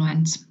to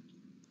implement.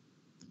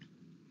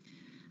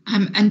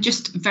 And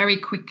just very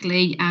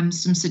quickly,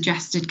 some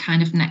suggested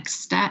kind of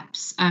next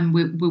steps.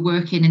 We're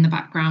working in the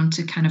background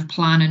to kind of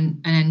plan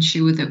and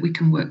ensure that we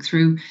can work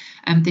through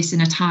this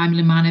in a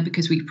timely manner,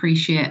 because we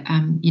appreciate,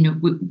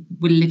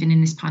 we're living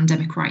in this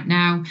pandemic right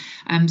now.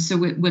 So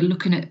we're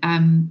looking at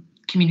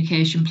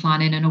communication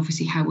planning and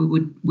obviously how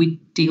we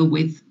deal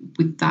with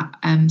that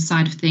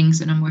side of things,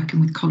 and I'm working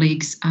with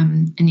colleagues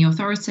in the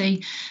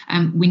authority.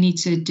 We need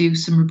to do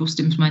some robust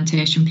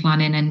implementation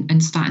planning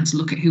and starting to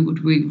look at who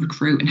would we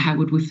recruit and how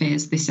would we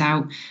phase this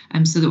out,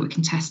 so that we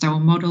can test our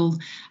model.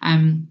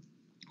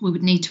 We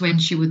would need to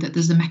ensure that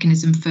there's a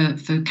mechanism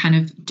for kind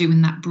of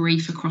doing that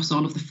brief across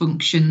all of the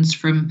functions,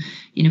 from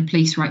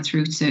police right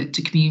through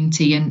to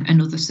community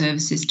and other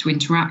services to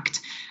interact.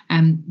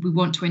 We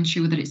want to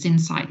ensure that it's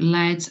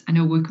insight-led. I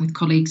know working with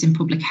colleagues in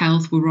public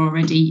health, we're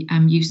already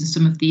using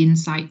some of the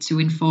insight to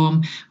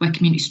inform where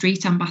community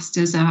street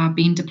ambassadors are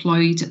being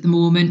deployed at the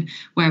moment,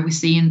 where we're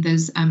seeing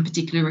there's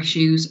particular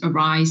issues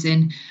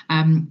arising.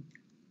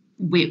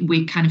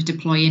 We're kind of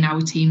deploying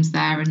our teams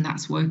there, and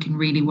that's working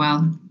really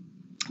well.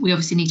 We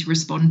obviously need to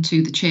respond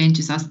to the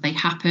changes as they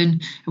happen,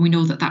 and we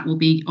know that that will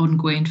be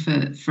ongoing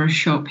for a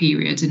short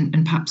period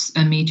and perhaps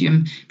a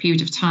medium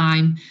period of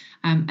time.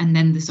 And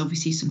then there's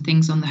obviously some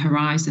things on the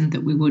horizon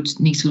that we would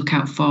need to look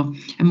out for.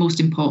 And most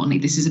importantly,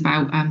 this is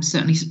about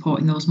certainly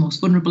supporting those most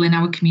vulnerable in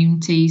our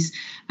communities,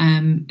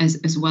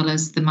 as well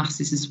as the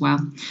masses as well.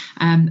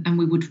 And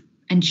we would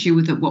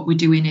ensure that what we're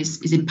doing is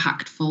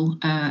impactful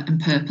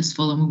and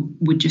purposeful, and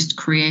we're just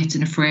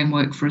creating a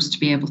framework for us to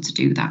be able to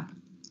do that.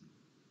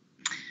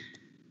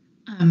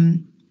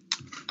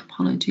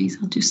 Apologies,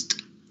 I'll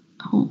just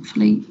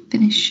hopefully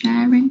finish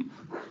sharing.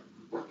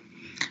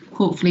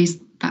 Hopefully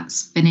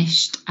that's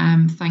finished.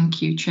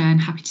 Thank you, Chair, and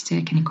happy to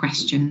take any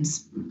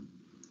questions.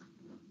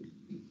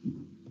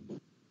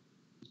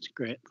 That's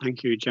great.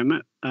 Thank you,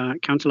 Gemma.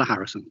 Councillor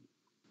Harrison.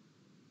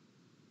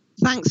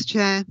 Thanks,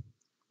 Chair.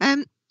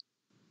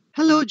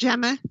 Hello,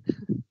 Gemma.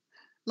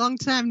 Long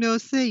time no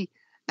see.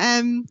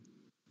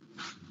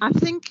 I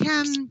think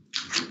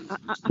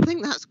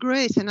that's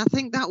great, and I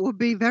think that would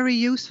be very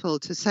useful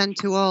to send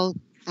to all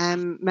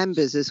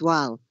members as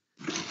well.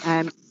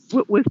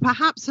 With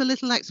perhaps a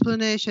little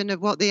explanation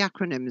of what the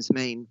acronyms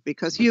mean,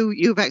 because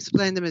you've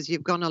explained them as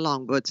you've gone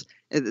along, but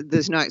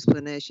there's no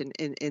explanation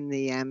in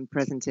the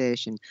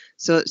presentation.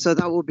 So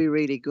that would be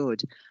really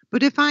good.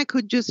 But if I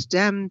could just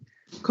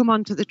come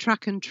on to the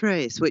track and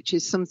trace, which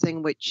is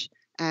something which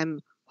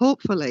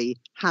hopefully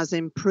has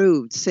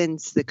improved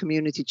since the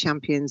community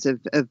champions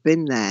have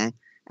been there,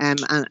 and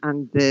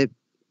the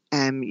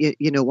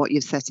what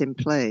you've set in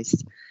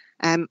place.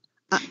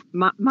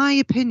 My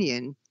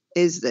opinion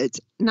is that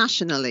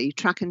nationally,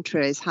 track and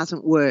trace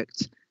hasn't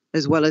worked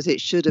as well as it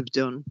should have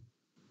done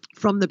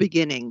from the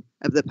beginning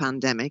of the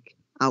pandemic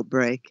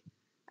outbreak.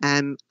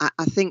 I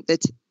think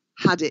that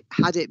had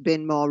it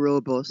been more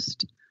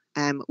robust,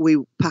 we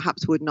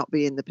perhaps would not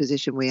be in the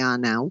position we are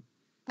now.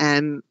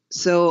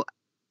 So,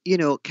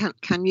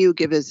 can you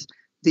give us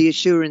the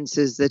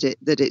assurances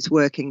that it's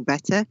working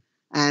better,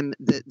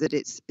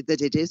 that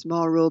it is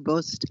more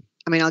robust?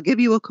 I mean, I'll give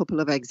you a couple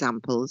of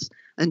examples,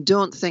 and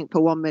don't think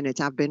for 1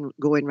 minute I've been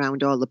going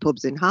round all the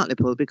pubs in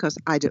Hartlepool, because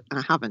I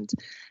haven't.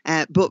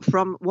 But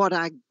from what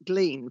I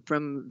glean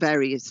from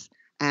various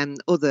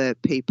other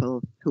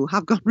people who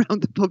have gone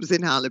round the pubs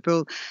in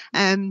Hartlepool,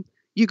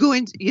 you go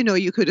into,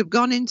 you could have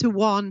gone into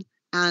one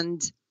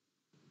and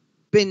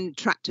been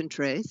tracked and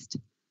traced.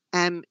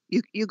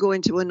 You go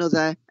into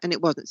another and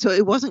it wasn't. So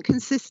it wasn't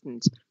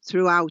consistent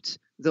throughout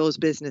those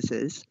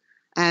businesses.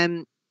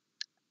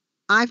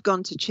 I've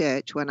gone to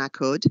church when I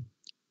could.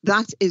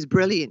 That is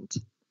brilliant.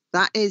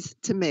 That is,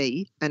 to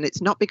me, and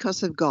it's not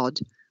because of God,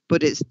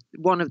 but it's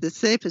one of the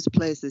safest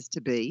places to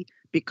be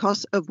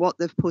because of what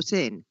they've put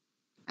in.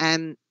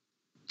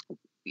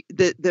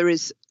 There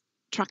is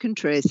track and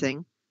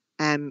tracing.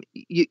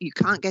 You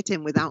can't get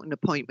in without an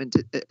appointment,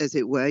 as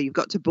it were. You've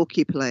got to book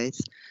your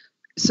place.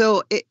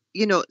 So,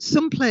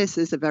 some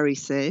places are very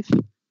safe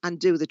and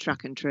do the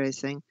track and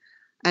tracing,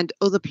 and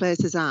other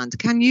places aren't.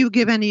 Can you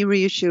give any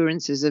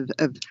reassurances of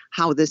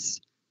how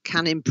this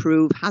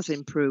has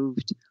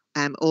improved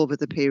over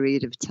the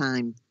period of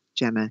time,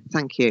 Gemma?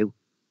 Thank you.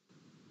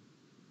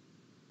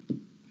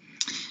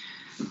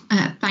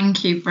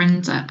 Thank you,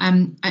 Brenda.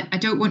 I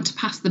don't want to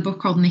pass the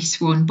buck on this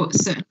one, but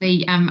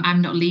certainly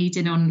I'm not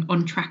leading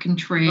on track and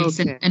trace.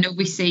 Okay. And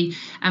obviously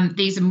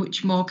these are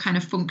much more kind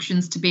of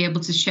functions to be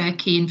able to share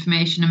key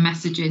information and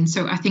messaging.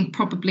 So I think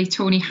probably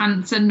Tony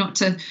Hanson, not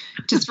to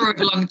throw it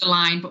along the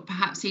line, but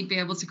perhaps he'd be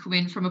able to come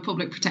in from a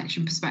public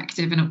protection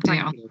perspective and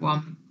update on that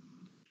one.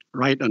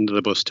 Right under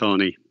the bus,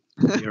 Tony.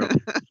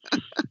 It's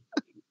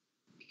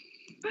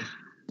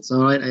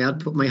all right. I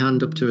had put my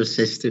hand up to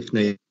assist if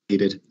needed.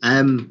 needed.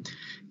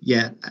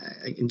 Yeah,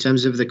 in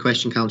terms of the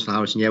question, Councillor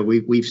Harrison, yeah,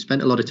 we've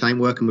spent a lot of time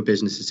working with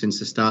businesses since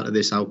the start of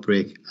this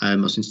outbreak,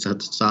 or since the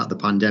start of the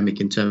pandemic,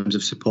 in terms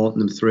of supporting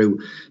them through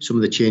some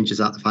of the changes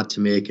that they've had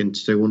to make and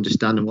to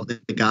understanding what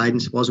the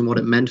guidance was and what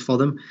it meant for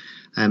them.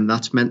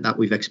 That's meant that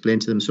we've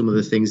explained to them some of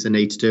the things they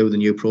need to do, the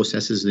new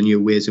processes, the new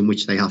ways in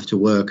which they have to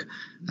work.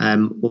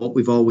 What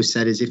we've always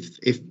said is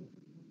if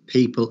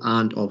people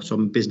or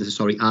some businesses,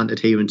 aren't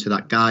adhering to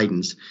that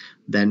guidance,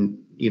 then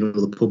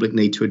the public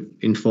need to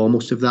inform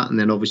us of that, and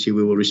then obviously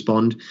we will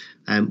respond.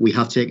 We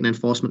have taken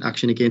enforcement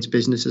action against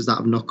businesses that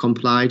have not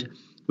complied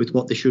with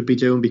what they should be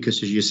doing,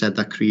 because, as you said,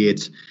 that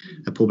creates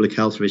a public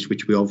health risk,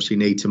 which we obviously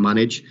need to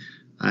manage.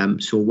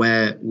 So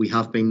where we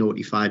have been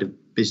notified of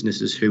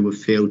businesses who have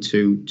failed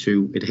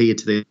to adhere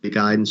to the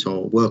guidance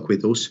or work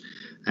with us,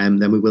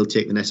 then we will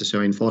take the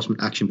necessary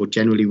enforcement action. But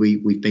generally,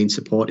 we've been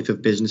supportive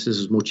of businesses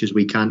as much as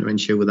we can to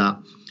ensure that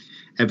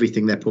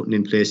everything they're putting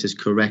in place is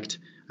correct,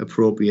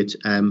 appropriate,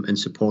 and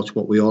supports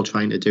what we're all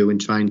trying to do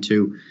and trying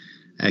to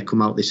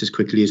come out this as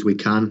quickly as we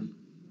can.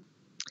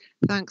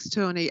 Thanks,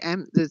 Tony.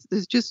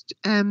 There's just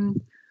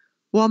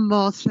one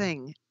more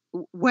thing.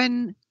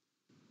 When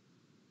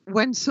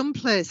some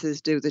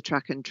places do the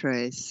track and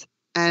trace,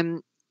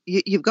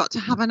 you've got to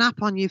have an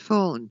app on your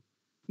phone.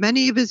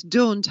 Many of us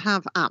don't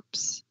have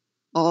apps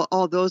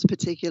or those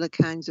particular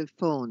kinds of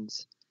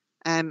phones.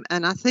 And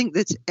I think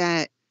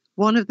that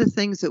one of the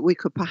things that we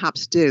could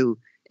perhaps do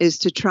is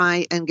to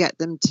try and get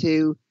them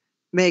to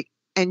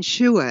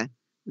ensure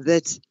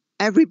that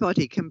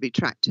everybody can be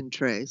tracked and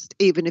traced,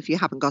 even if you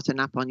haven't got an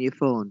app on your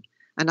phone.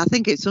 And I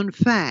think it's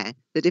unfair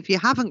that if you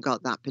haven't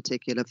got that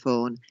particular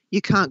phone,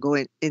 you can't go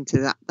into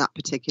that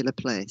particular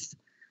place.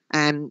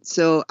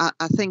 So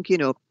I think,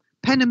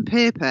 pen and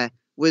paper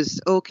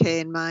was okay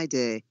in my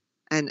day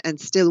and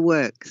still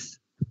works.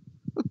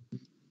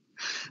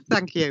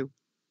 Thank you.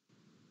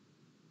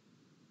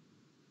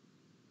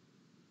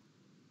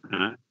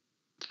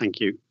 Thank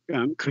you.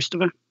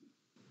 Christopher?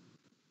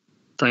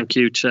 Thank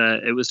you,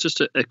 Chair. It was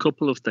just a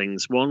couple of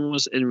things. One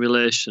was in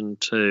relation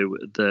to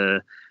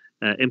the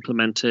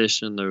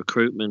implementation and the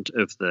recruitment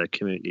of the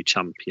community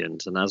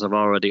champions. And as I've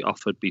already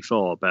offered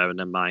before, bearing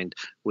in mind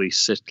we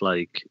sit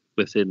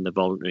within the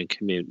voluntary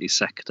community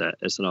sector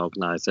as an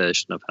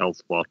organisation of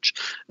Health Watch,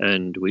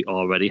 and we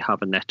already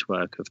have a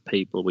network of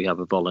people. We have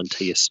a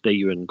volunteer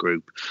steering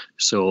group.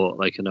 So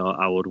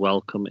I would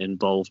welcome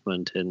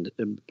involvement, and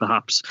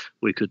perhaps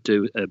we could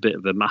do a bit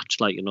of a match,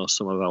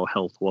 some of our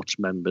Health Watch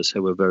members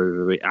who are very,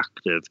 very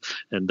active,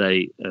 and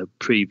they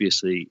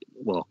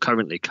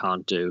currently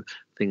can't do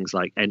things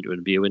like enter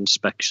and view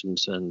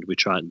inspections, and we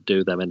try and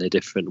do them in a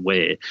different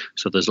way.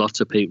 So there's lots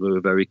of people who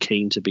are very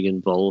keen to be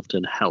involved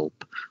and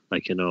help,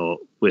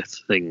 with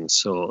things.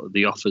 So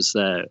the offer's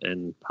there,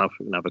 and perhaps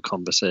we can have a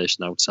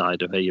conversation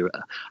outside of here,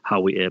 how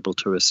we're able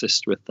to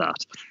assist with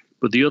that.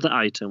 But the other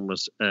item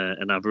was,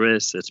 and I've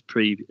raised it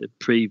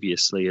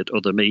previously at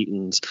other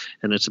meetings,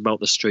 and it's about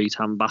the street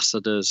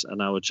ambassadors.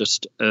 And I would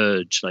just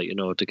urge,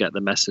 to get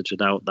the message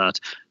out that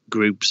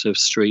groups of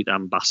street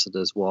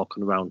ambassadors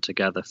walking around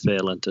together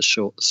failing to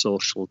show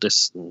social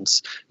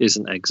distance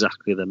isn't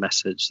exactly the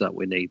message that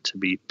we need to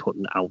be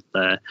putting out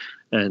there.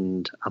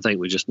 And I think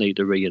we just need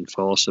to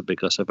reinforce it,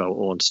 because if our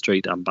own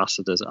street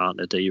ambassadors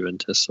aren't adhering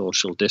to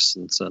social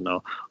distancing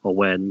or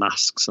wearing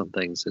masks and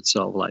things, it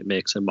sort of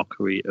makes a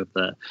mockery of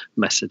the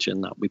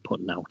messaging that we're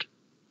putting out.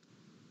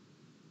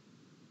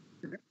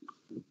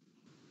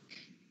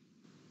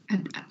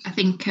 I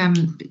think,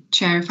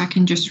 Chair, if I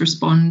can just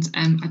respond,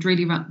 I'd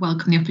really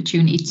welcome the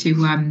opportunity to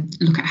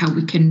look at how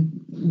we can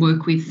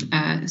work with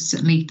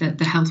certainly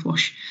the Health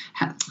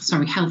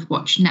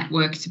Watch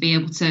network to be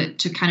able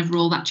to kind of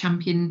roll that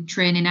champion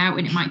training out.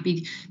 And it might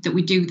be that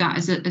we do that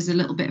as a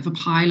little bit of a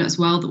pilot as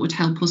well, that would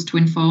help us to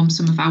inform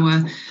some of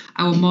our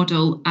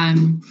model.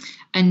 And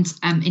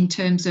in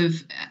terms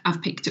of,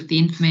 I've picked up the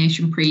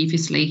information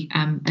previously,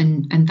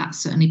 and that's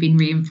certainly been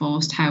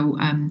reinforced how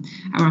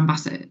our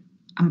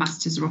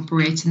ambassadors are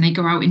operating. They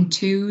go out in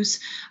twos,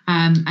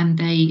 and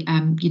they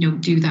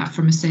do that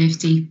from a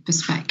safety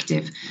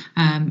perspective,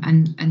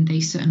 and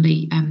they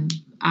certainly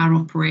are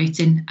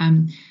operating.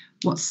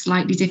 What's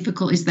slightly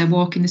difficult is they're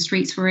walking the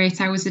streets for 8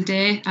 hours a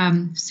day,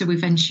 so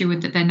we've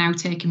ensured that they're now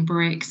taking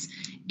breaks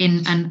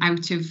in and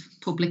out of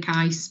public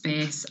eye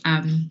space.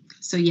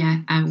 So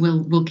yeah,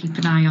 we'll keep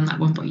an eye on that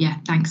one, but yeah,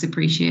 thanks,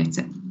 appreciate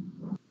it.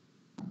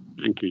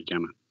 Thank you,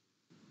 Gemma.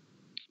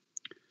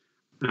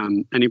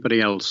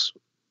 Anybody else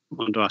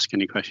want to ask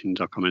any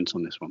questions or comments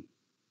on this one?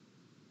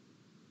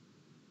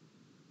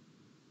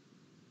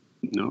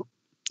 No?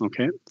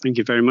 Okay, thank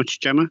you very much,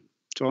 Gemma.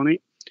 Tony?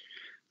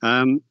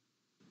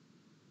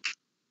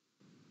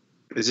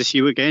 Is this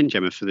you again,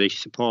 Gemma, for the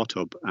support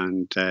hub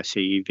and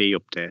CEV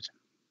update?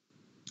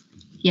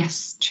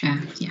 Yes, Chair.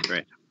 Yeah.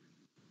 Great.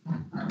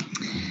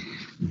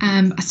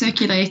 I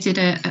circulated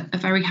a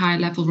very high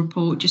level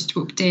report just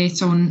to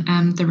update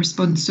on the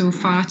response so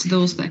far to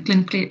those that are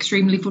clinically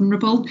extremely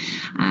vulnerable.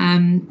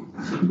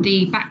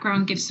 The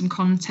background gives some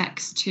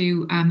context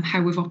to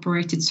how we've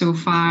operated so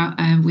far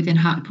within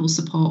Hartlepool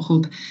Support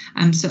Hub,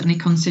 certainly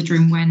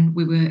considering when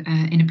we were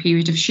in a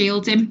period of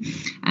shielding.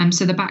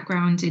 So the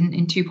background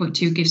in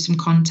 2.2 gives some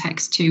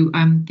context to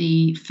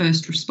the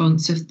first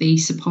response of the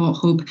Support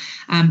Hub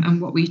and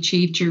what we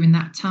achieved during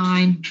that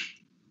time.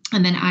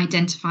 And then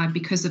identified,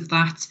 because of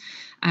that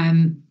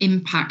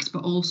impact,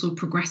 but also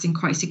progressing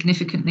quite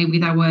significantly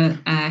with our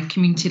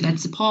community-led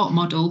support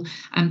model,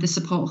 the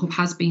Support Hub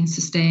has been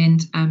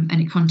sustained and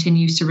it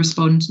continues to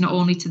respond not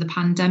only to the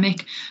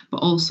pandemic, but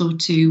also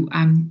to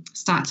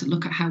start to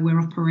look at how we're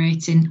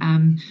operating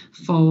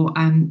for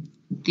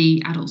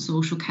the adult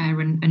social care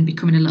and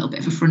becoming a little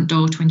bit of a front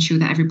door to ensure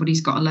that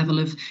everybody's got a level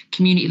of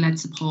community-led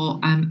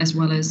support as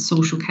well as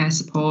social care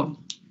support.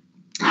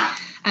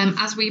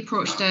 As we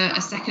approached a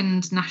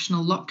second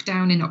national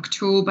lockdown in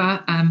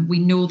October, we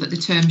know that the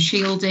term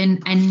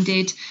shielding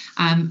ended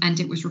and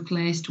it was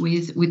replaced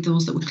with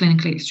those that were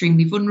clinically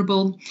extremely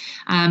vulnerable,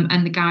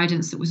 and the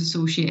guidance that was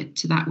associated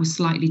to that was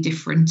slightly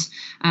different,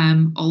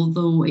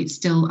 although it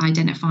still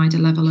identified a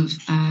level of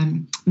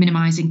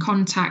minimising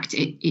contact.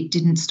 It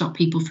didn't stop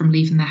people from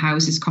leaving their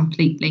houses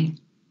completely.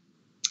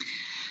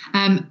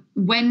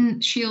 When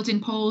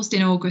shielding paused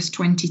in August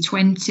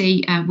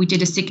 2020, we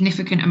did a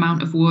significant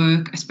amount of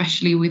work,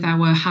 especially with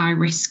our high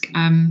risk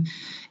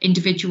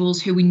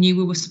individuals who we knew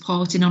we were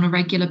supporting on a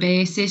regular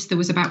basis. There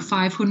was about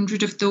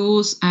 500 of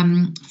those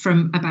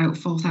from about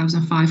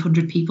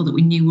 4,500 people that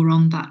we knew were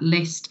on that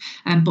list,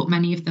 but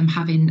many of them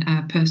having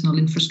personal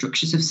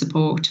infrastructures of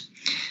support.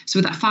 So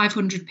with that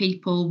 500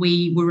 people,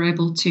 we were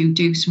able to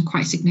do some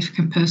quite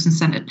significant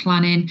person-centred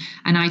planning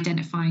and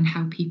identifying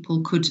how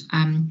people could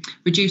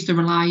reduce the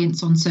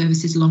reliance on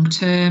services long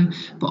term,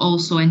 but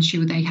also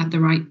ensure they had the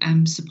right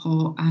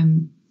support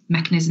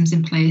mechanisms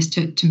in place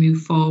to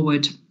move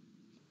forward.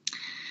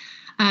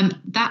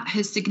 That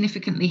has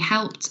significantly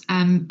helped.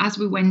 As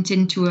we went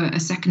into a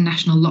second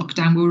national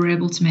lockdown, we were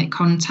able to make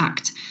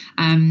contact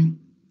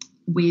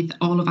with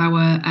all of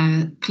our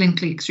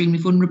clinically extremely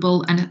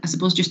vulnerable. And I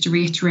suppose just to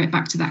reiterate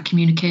back to that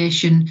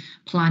communication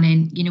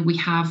planning, we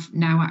have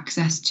now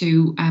access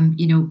to,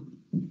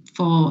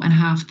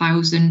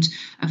 4,500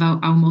 of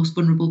our most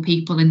vulnerable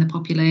people in the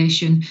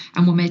population,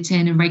 and we'll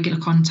maintain a regular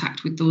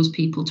contact with those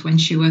people to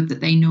ensure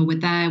that they know we're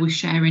there. We're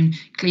sharing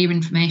clear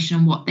information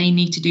on what they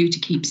need to do to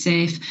keep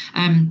safe,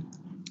 and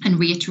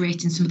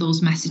reiterating some of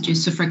those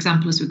messages. So, for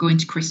example, as we go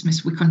into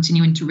Christmas, we're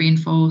continuing to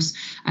reinforce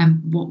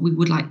what we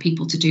would like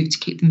people to do to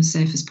keep them as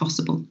safe as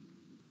possible.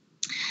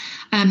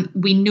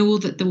 We know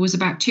that there was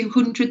about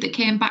 200 that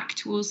came back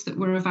to us that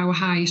were of our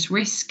highest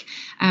risk.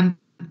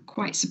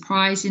 Quite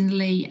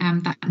surprisingly,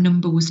 that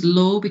number was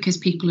low because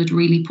people had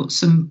really put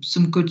some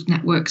good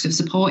networks of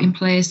support in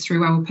place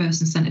through our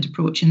person-centred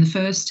approach in the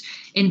first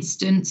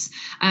instance.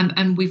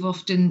 And we've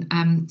often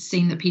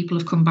seen that people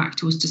have come back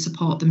to us to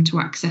support them to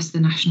access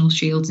the National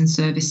Shields and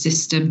Service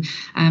System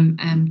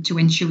to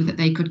ensure that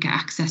they could get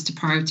access to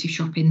priority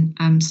shopping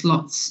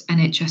slots,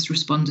 NHS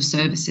responder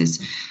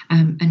services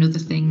and other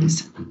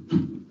things.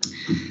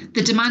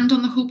 The demand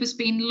on the hub has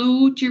been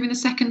low during the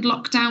second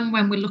lockdown.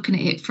 When we're looking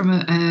at it from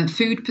a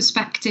food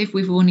perspective,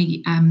 we've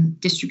only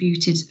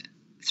distributed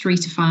 3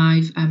 to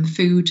 5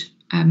 food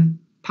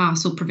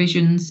parcel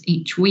provisions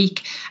each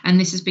week, and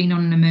this has been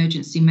on an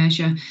emergency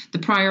measure. The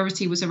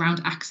priority was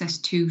around access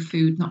to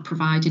food, not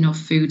providing of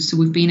food. So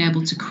we've been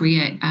able to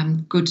create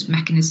good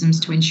mechanisms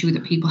to ensure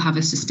that people have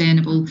a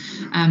sustainable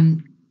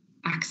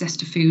access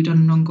to food on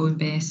an ongoing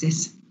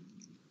basis.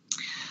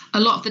 A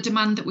lot of the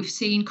demand that we've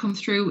seen come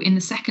through in the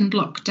second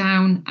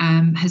lockdown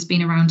has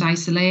been around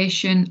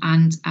isolation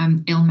and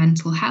ill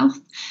mental health.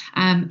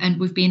 And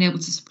we've been able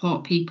to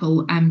support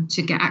people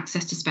to get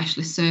access to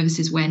specialist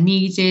services where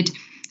needed,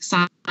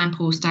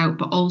 signpost out,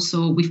 but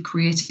also we've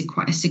created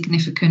quite a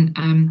significant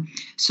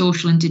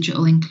social and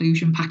digital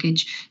inclusion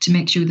package to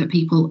make sure that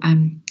people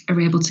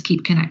are able to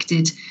keep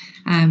connected.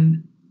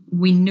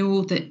 We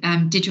know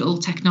that digital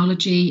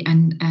technology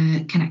and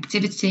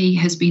connectivity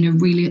has been a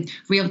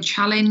real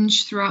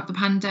challenge throughout the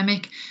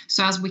pandemic.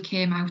 So as we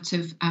came out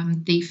of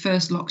the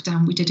first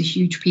lockdown, we did a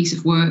huge piece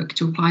of work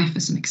to apply for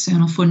some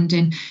external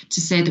funding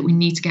to say that we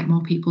need to get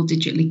more people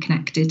digitally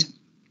connected.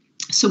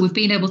 So we've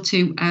been able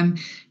to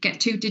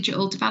get 2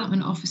 digital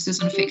development officers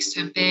on a fixed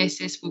term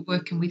basis. We're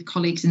working with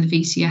colleagues in the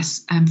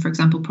VCS, for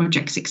example,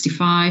 Project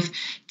 65,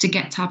 to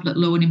get tablet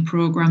learning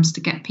programmes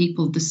to get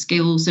people the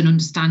skills and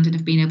understanding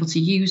of being able to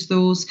use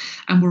those.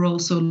 And we're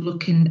also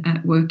looking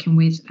at working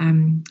with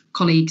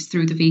colleagues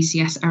through the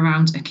VCS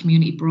around a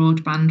community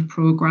broadband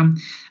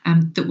programme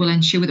that will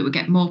ensure that we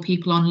get more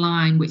people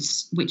online,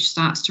 which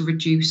starts to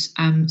reduce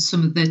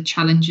some of the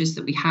challenges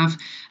that we have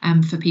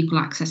for people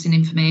accessing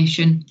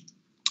information.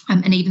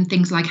 And even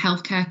things like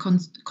healthcare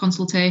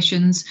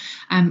consultations.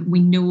 We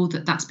know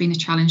that that's been a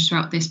challenge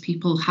throughout this.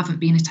 People haven't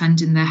been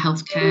attending their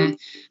healthcare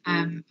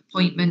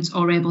appointments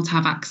or able to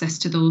have access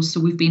to those. So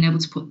we've been able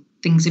to put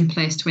things in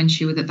place to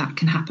ensure that that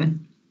can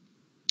happen.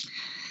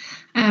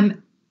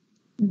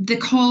 The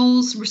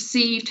calls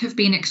received have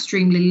been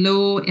extremely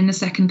low in the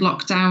second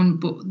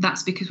lockdown, but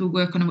that's because we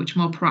work on a much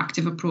more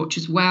proactive approach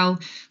as well.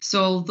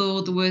 So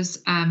although there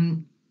was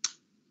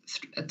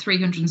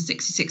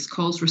 366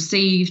 calls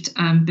received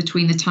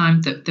between the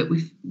time that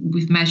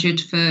we've measured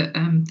for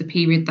the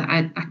period that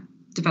I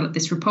developed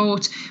this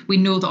report, we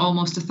know that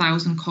almost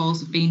 1,000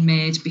 calls have been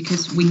made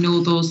because we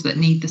know those that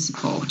need the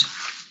support.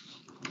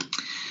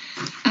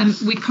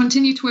 We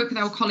continue to work with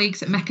our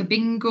colleagues at Mecca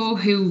Bingo,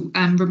 who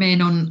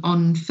remain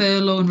on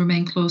furlough and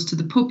remain close to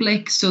the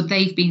public. So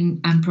they've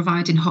been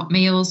providing hot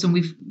meals, and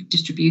we've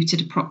distributed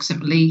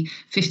approximately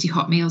 50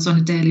 hot meals on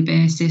a daily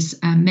basis,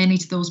 mainly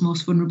to those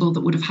most vulnerable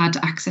that would have had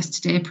access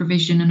to day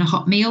provision and a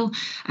hot meal.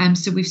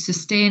 So we've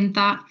sustained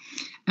that.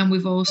 And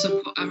we've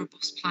also put a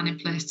robust plan in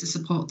place to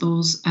support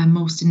those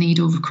most in need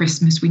over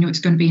Christmas. We know it's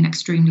going to be an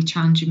extremely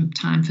challenging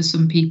time for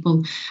some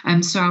people.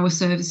 So our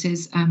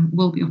services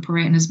will be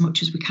operating as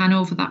much as we can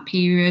over that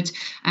period.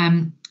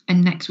 And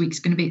next week's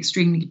going to be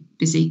extremely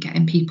busy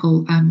getting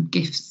people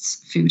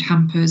gifts, food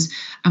hampers.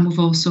 And we've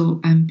also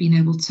been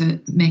able to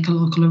make a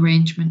local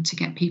arrangement to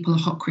get people a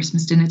hot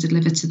Christmas dinner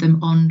delivered to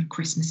them on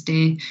Christmas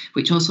Day,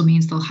 which also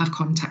means they'll have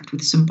contact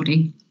with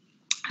somebody.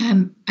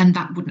 And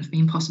that wouldn't have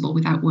been possible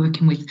without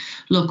working with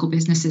local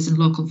businesses and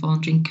local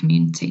volunteering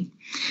community.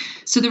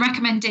 So the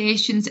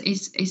recommendations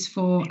is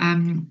for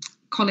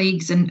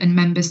colleagues and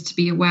members to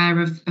be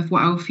aware of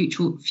what our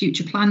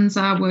future plans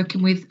are,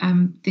 working with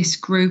this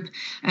group,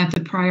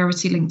 the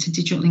priority linked to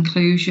digital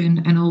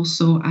inclusion, and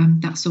also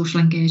that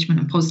social engagement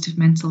and positive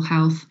mental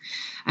health.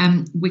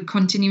 We're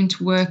continuing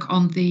to work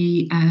on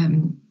the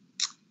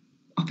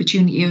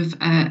opportunity of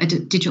a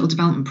digital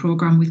development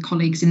programme with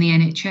colleagues in the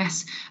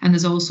NHS, and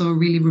there's also a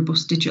really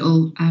robust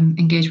digital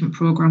engagement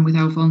programme with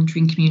our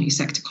voluntary and community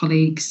sector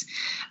colleagues.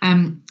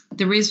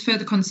 There is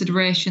further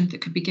consideration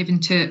that could be given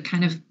to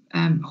kind of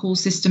whole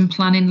system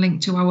planning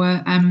linked to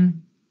our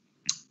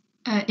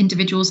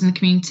individuals in the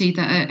community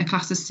that are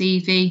classed as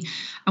CV,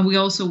 and we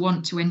also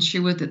want to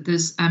ensure that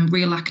there's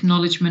real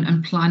acknowledgement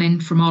and planning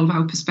from all of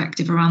our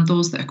perspective around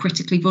those that are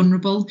critically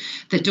vulnerable,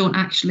 that don't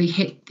actually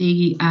hit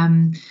the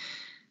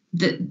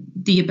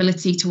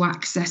ability to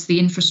access the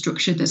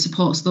infrastructure that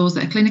supports those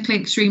that are clinically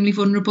extremely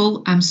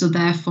vulnerable, so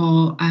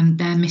therefore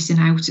they're missing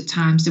out at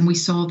times. And we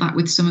saw that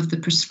with some of the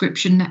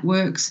prescription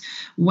networks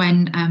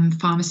when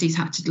pharmacies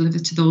had to deliver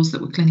to those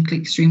that were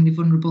clinically extremely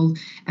vulnerable.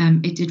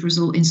 It did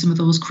result in some of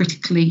those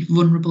critically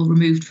vulnerable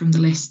removed from the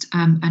list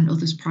and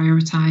others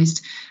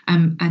prioritised,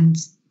 and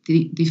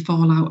the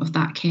fallout of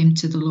that came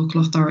to the local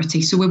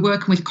authority. So we're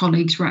working with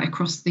colleagues right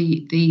across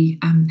the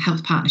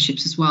health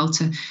partnerships as well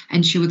to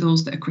ensure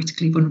those that are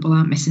critically vulnerable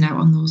aren't missing out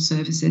on those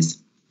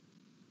services.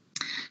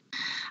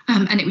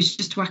 And it was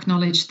just to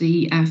acknowledge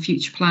the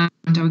future plan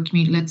and our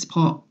community-led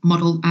support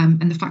model,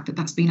 and the fact that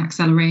that's been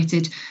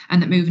accelerated, and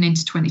that moving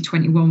into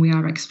 2021 we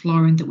are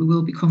exploring that we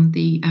will become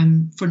the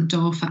front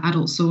door for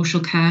adult social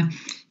care,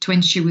 to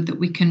ensure that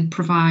we can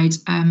provide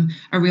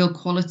a real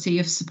quality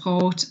of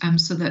support,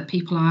 so that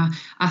people are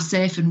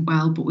safe and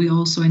well, but we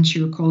also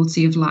ensure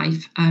quality of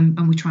life,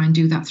 and we try and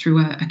do that through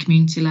a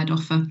community-led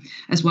offer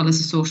as well as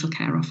a social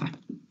care offer.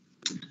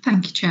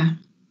 Thank you, Chair.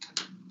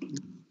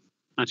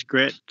 That's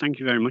great. Thank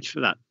you very much for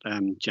that,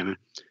 Gemma.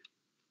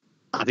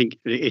 I think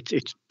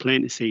it's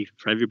plain to see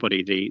for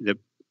everybody the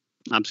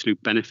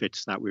absolute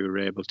benefits that we were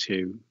able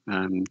to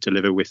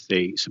deliver with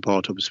the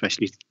support hub,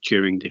 especially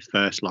during the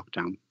first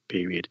lockdown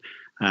period.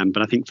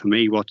 But I think for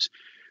me, what's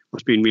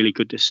been really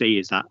good to see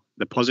is that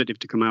the positive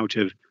to come out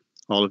of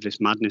all of this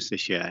madness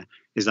this year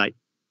is that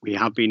we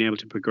have been able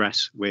to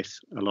progress with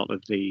a lot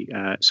of the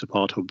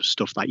support hub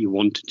stuff that you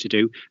wanted to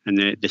do, and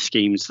the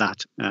schemes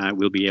that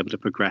we'll be able to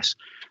progress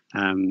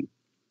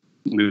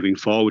moving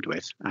forward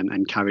with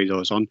and carry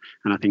those on.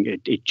 And I think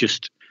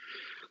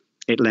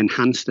it'll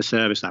enhance the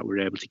service that we're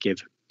able to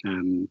give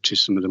to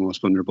some of the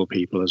most vulnerable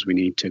people as we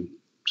need to.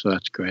 So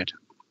that's great.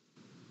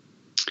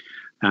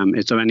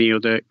 Is there any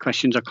other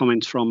questions or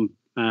comments from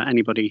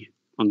anybody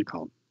on the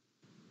call?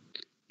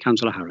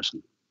 Councillor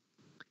Harrison.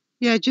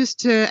 Yeah,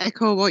 just to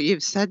echo what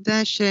you've said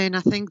there, Shane,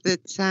 I think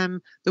that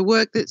the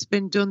work that's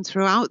been done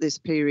throughout this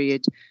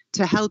period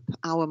to help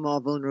our more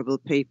vulnerable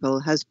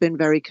people has been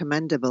very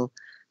commendable.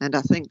 And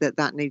I think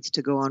that needs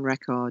to go on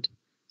record.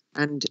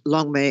 And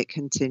long may it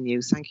continue.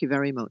 Thank you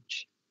very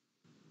much.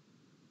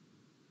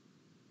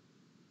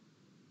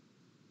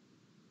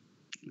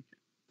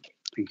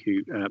 Thank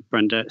you,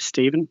 Brenda.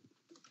 Stephen?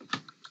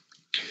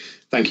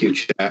 Thank you,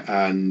 Chair.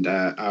 And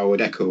I would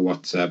echo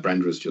what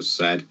Brenda has just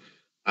said.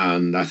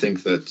 And I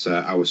think that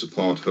our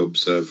support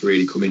hubs have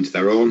really come into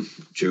their own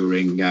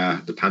during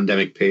the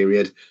pandemic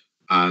period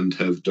and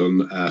have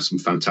done some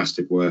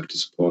fantastic work to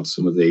support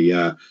some of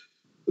the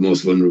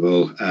most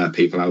vulnerable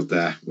people out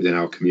there within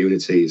our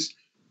communities.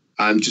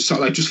 And just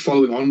sort of just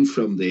following on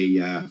from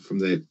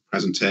the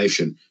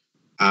presentation,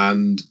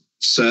 and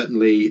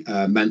certainly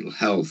mental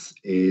health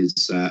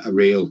is a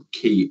real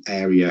key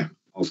area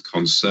of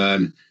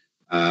concern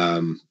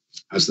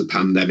as the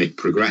pandemic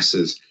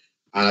progresses.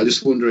 And I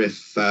just wonder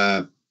if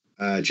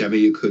Gemma,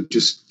 you could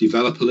just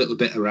develop a little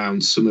bit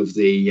around some of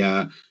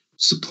the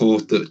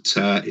support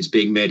that is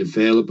being made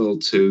available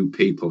to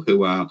people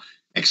who are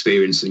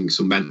experiencing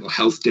some mental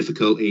health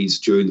difficulties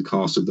during the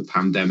course of the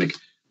pandemic,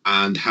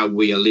 and how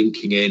we are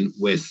linking in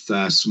with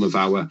some of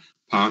our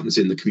partners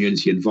in the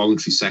community and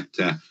voluntary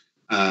sector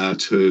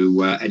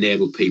to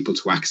enable people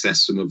to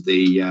access some of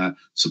the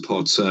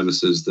support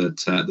services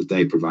that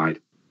they provide.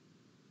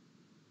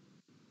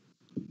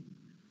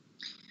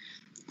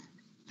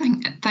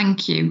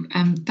 Thank you.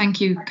 Thank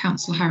you,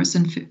 Councillor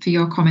Harrison, for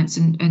your comments,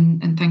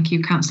 and thank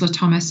you, Councillor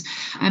Thomas.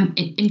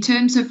 In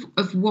terms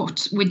of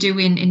what we're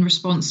doing in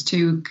response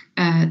to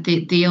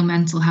the ill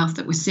mental health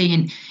that we're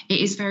seeing, it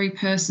is very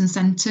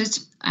person-centred.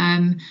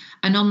 And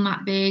on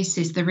that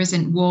basis, there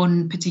isn't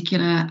one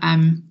particular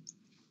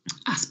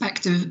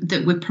aspect of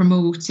that we're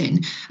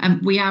promoting.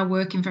 We are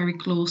working very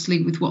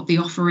closely with what the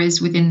offer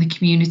is within the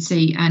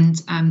community,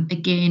 and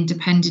again,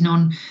 depending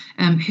on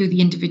who the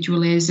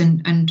individual is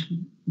and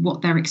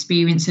what they're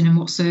experiencing and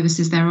what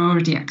services they're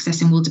already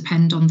accessing will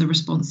depend on the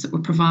response that we're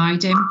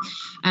providing.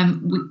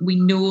 We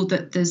know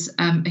that there's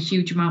a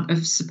huge amount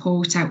of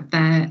support out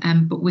there,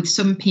 but with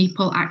some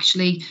people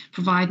actually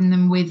providing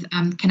them with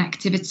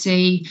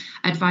connectivity,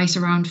 advice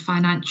around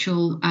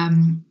financial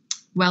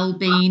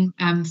wellbeing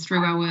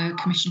through our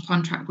commission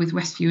contract with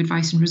Westview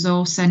Advice and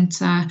Resource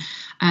Centre,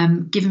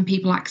 giving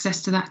people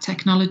access to that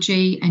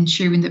technology,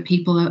 ensuring that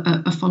people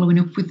are following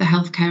up with the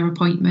healthcare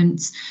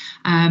appointments,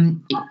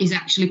 is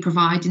actually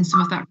providing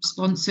some of that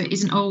response. So it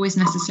isn't always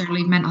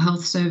necessarily mental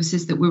health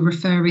services that we're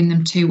referring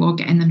them to or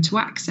getting them to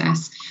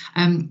access.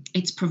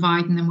 It's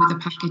providing them with a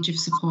package of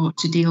support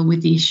to deal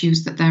with the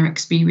issues that they're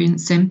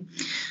experiencing.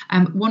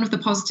 One of the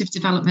positive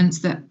developments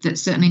that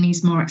certainly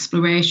needs more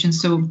exploration,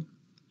 so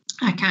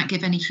I can't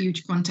give any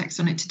huge context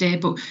on it today,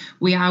 but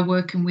we are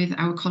working with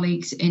our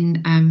colleagues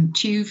in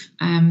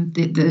TUV,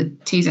 the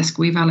Tees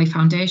Esquire Valley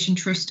Foundation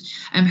Trust,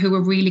 who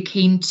are really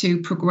keen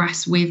to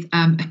progress with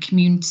a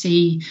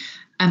community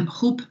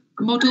hub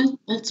model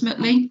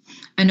ultimately.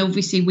 And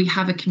obviously we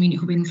have a community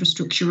hub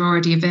infrastructure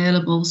already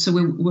available, so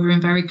we're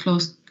in very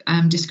close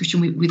discussion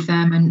with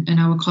them and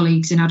our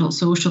colleagues in adult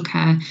social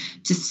care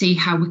to see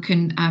how we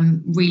can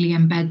really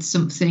embed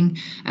something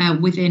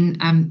within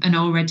an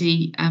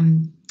already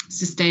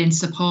sustained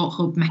support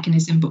hub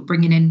mechanism, but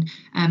bringing in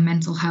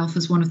mental health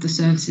as one of the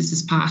services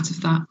as part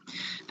of that.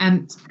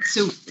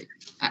 So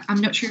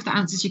I'm not sure if that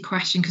answers your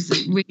question, because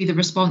really the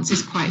response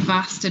is quite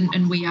vast,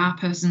 and we are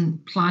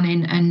person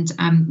planning, and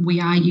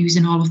we are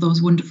using all of those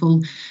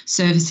wonderful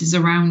services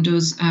around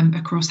us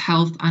across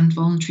health and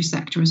voluntary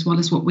sector, as well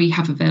as what we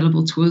have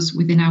available to us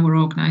within our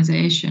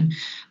organisation.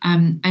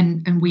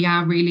 And we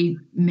are really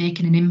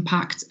making an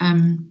impact,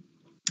 and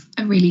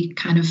really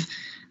kind of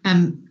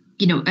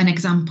you know, an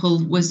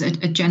example was a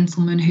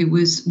gentleman who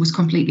was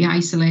completely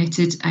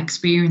isolated,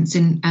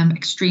 experiencing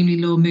extremely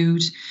low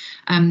mood.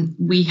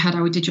 We had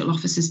our digital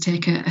officers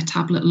take a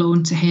tablet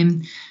loan to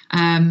him.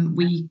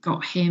 We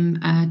got him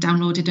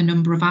downloaded a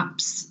number of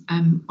apps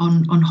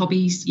on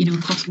hobbies, you know,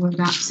 crossword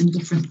apps and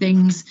different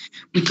things.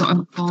 We got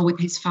a call with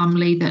his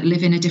family that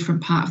live in a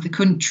different part of the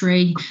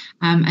country,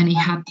 and he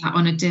had that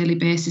on a daily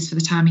basis for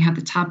the time he had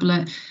the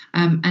tablet.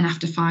 And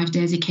after 5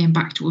 days, he came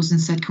back to us and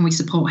said, can we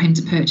support him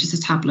to purchase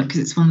a tablet, because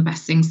it's one of the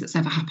best things that's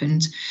ever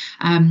happened.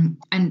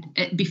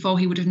 Before,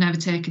 he would have never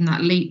taken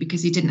that leap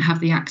because he didn't have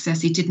the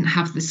access, he didn't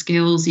have the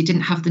skills, he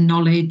didn't have the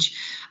knowledge,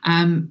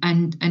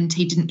 and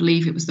he didn't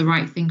believe it was the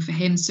right thing for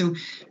him. So,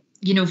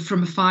 you know,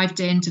 from a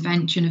 5-day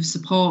intervention of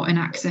support and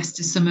access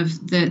to some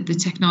of the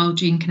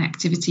technology and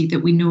connectivity that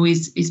we know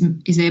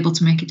is able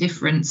to make a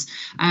difference,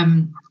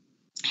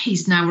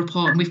 he's now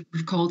reporting,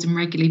 we've called him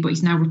regularly, but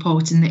he's now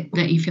reporting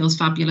that he feels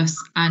fabulous,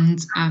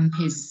 and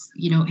his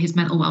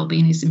mental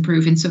well-being is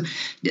improving. So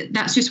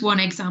that's just one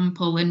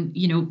example, and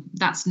you know,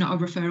 that's not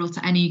a referral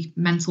to any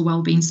mental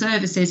well-being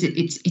services.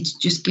 It's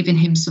just giving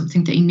him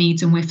something that he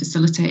needs, and we're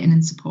facilitating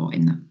and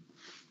supporting that.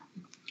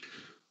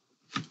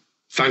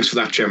 Thanks for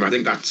that, Gemma. I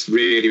think that's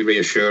really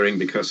reassuring,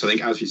 because I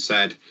think, as you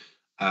said,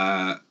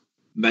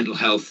 mental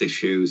health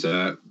issues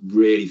are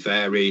really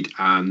varied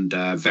and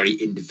very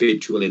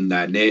individual in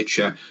their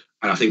nature.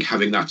 And I think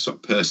having that sort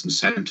of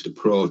person-centred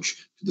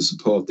approach to the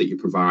support that you're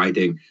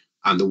providing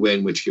and the way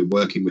in which you're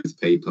working with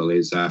people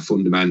is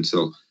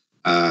fundamental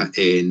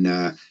in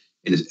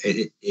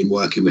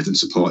working with and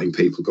supporting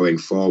people going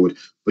forward.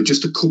 But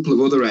just a couple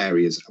of other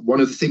areas.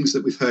 One of the things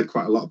that we've heard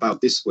quite a lot about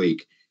this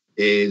week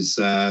is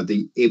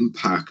the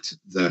impact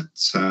that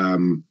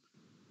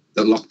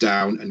that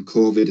lockdown and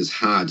COVID has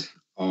had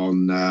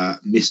on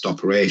missed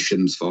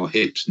operations for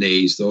hips,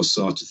 knees, those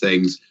sorts of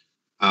things.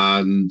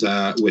 And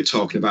we're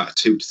talking about a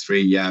 2 to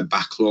 3 year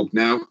backlog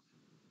now,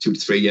 2 to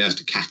 3 years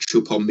to catch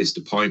up on missed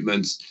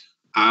appointments.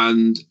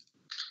 And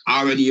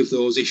are any of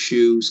those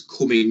issues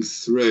coming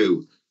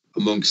through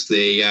amongst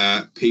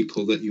the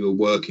people that you are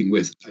working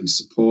with and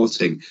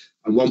supporting?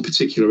 And one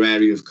particular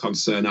area of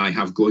concern I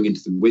have going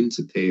into the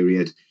winter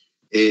period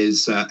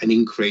is an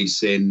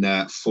increase in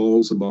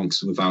falls amongst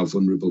some of our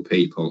vulnerable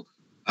people,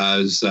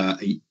 as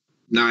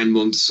 9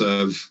 months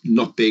of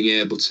not being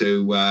able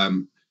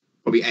to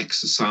probably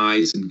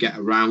exercise and get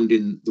around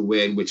in the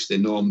way in which they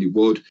normally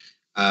would,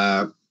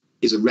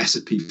 is a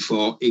recipe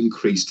for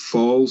increased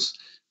falls.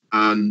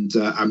 And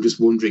I'm just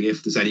wondering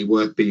if there's any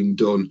work being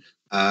done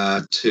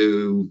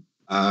to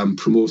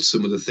promote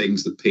some of the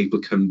things that people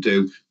can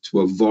do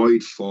to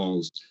avoid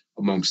falls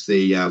amongst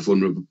the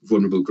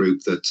vulnerable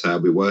group that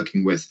we're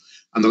working with.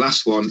 And the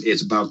last one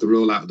is about the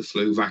rollout of the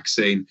flu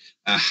vaccine.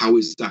 How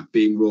is that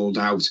being rolled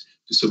out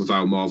to some of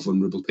our more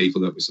vulnerable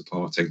people that we're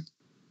supporting?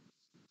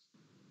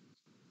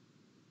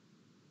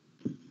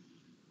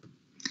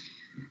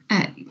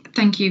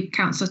 Thank you,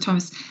 Councillor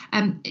Thomas.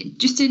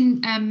 Just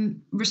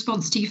in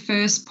response to your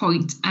first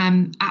point,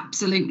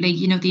 absolutely,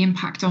 you know, the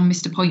impact on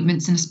missed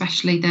appointments, and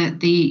especially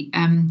the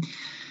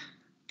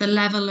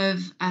level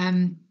of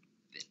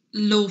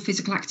low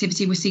physical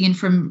activity we're seeing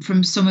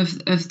from some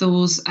of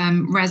those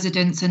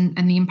residents,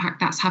 and the impact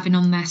that's having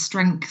on their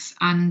strength,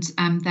 and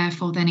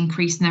therefore then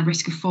increasing their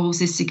risk of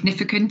falls is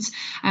significant.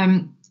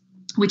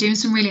 We're doing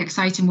some really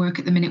exciting work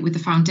at the minute with the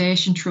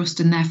Foundation Trust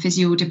and their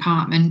physio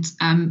department.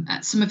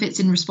 Some of it's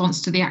in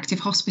response to the Active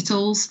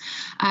Hospitals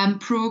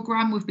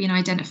programme. We've been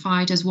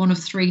identified as one of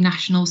 3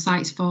 national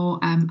sites for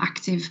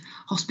active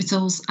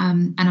hospitals,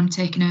 and I'm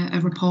taking a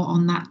report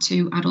on that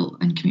to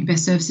Adult and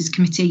Community-Based Services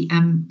Committee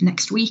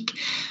next week.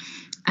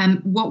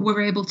 What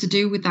we're able to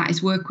do with that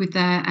is work with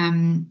their,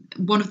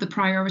 one of the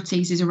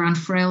priorities is around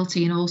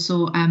frailty and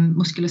also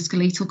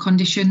musculoskeletal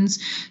conditions.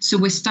 So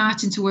we're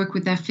starting to work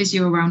with their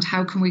physio around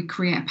how can we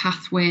create a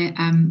pathway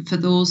for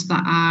those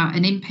that are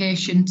an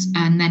inpatient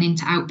and then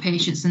into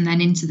outpatients and then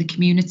into the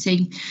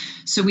community.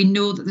 So we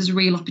know that there's a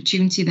real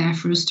opportunity there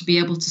for us to be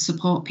able to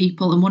support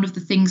people. And one of the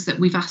things that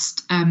we've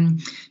asked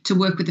to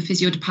work with the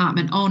physio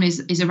department on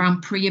is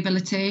around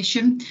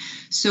prehabilitation.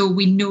 So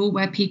we know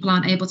where people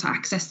aren't able to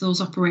access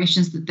those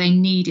operations that they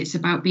need. It's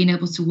about being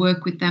able to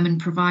work with them and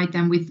provide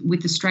them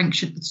with the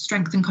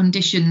strength and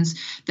conditions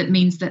that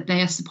means that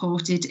they are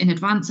supported in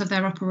advance of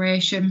their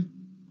operation.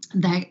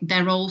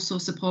 They're also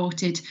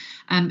supported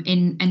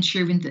in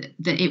ensuring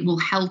that it will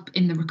help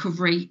in the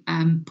recovery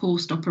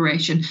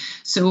post-operation.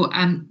 So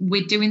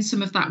we're doing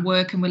some of that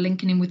work, and we're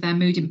linking in with their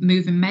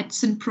moving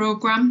medicine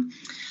programme.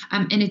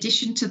 In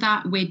addition to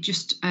that, we're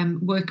just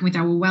working with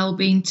our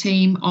Wellbeing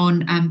team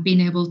on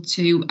being able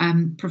to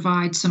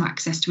provide some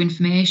access to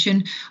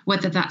information,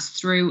 whether that's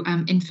through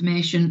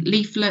information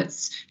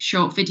leaflets,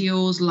 short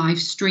videos, live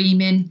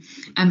streaming.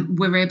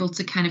 We're able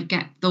to kind of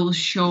get those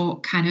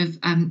short kind of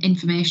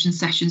information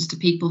sessions to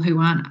people who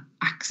aren't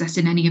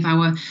accessing any of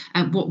our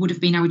what would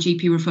have been our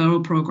GP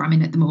referral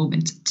programming at the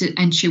moment, to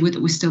ensure that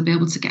we'll still be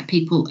able to get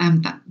people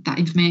that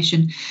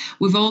information.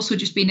 We've also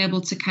just been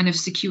able to kind of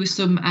secure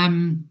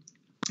some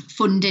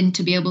funding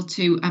to be able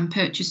to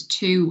purchase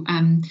 2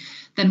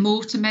 the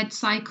motor med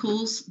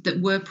cycles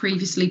that were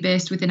previously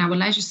based within our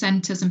leisure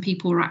centres and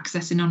people were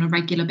accessing on a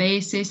regular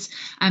basis,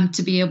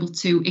 to be able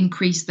to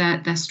increase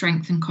their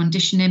strength and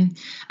conditioning.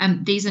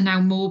 These are now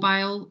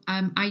mobile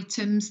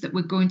items that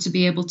we're going to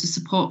be able to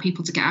support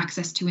people to get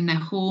access to in their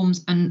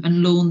homes and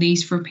loan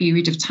these for a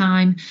period of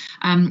time.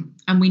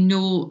 And we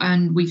know,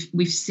 and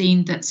we've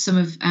seen that some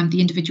of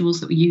the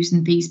individuals that were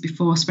using these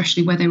before,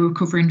 especially where they were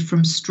recovering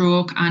from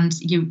stroke and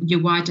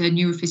your wider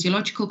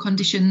neurophysiological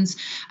conditions,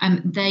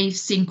 they've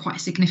seen quite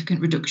a significant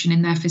reduction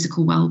in their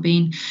physical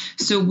well-being.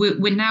 So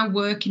we're now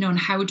working on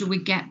how do we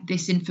get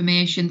this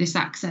information, this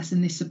access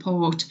and this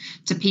support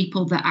to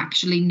people that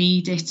actually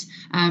need it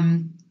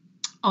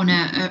on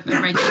a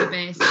regular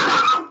basis.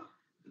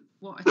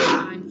 What a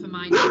time for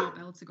my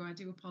doorbell to go. I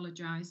do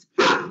apologise.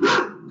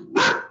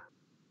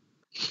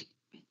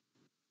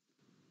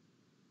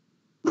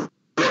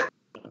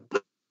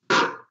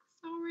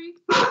 Sorry.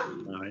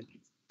 All right.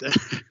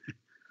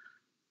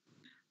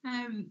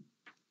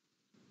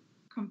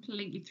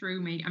 Completely threw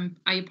me.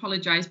 I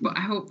apologise, but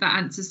I hope that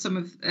answers some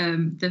of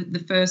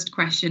the first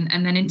question.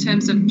 And then in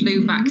terms of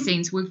flu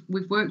vaccines,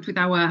 we've worked with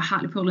our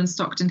Hartlepool and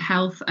Stockton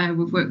Health.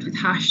 We've worked with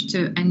HASH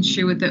to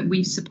ensure that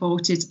we've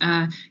supported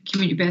a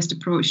community-based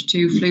approach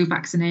to flu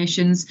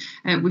vaccinations.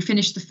 We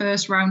finished the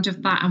first round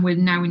of that, and we're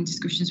now in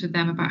discussions with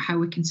them about how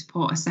we can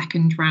support a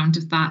second round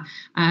of that.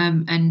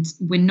 And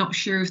we're not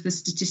sure of the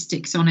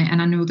statistics on it.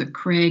 And I know that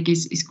Craig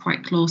is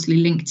quite closely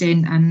linked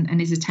in and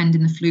is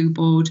attending the flu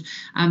board.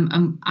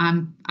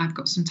 I've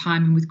got some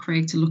time in with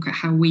Craig to look at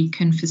how we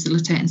can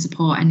facilitate and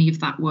support any of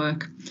that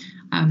work.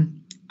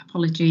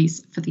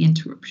 Apologies for the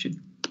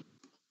interruption.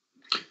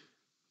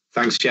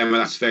 Thanks, Gemma.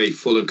 That's a very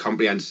full and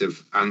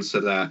comprehensive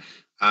answer there.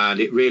 And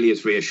it really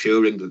is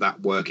reassuring that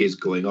that work is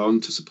going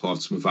on to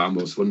support some of our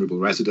most vulnerable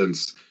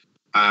residents.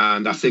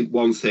 And I think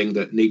one thing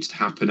that needs to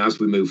happen as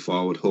we move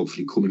forward,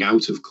 hopefully coming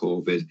out of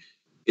COVID,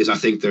 is I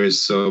think there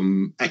is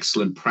some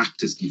excellent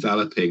practice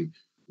developing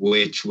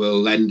which will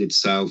lend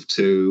itself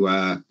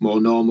to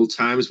more normal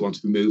times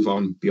once we move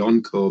on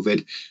beyond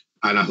COVID.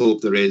 And I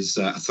hope there is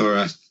a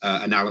thorough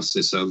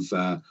analysis of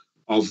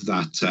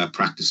that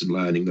practice and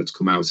learning that's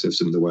come out of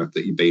some of the work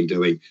that you've been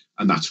doing,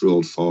 and that's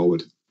rolled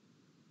forward.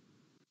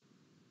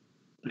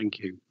 Thank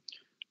you.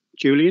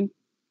 Julian?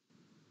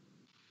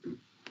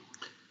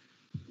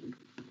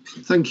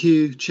 Thank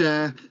you,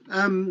 Chair.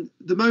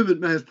 The moment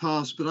may have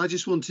passed, but I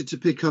just wanted to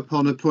pick up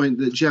on a point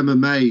that Gemma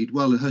made,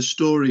 well, her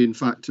story, in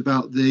fact,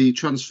 about the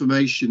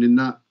transformation in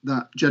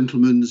that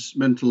gentleman's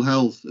mental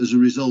health as a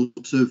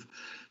result of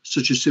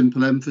such a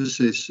simple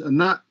emphasis. And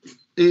that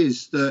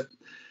is that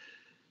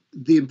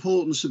the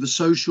importance of a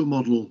social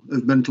model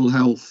of mental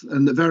health,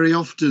 and that very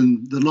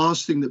often the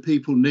last thing that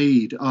people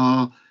need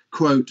are,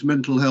 quote,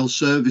 mental health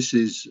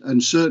services,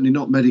 and certainly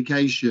not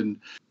medication.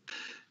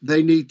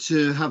 They need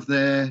to have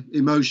their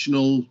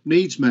emotional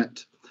needs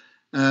met.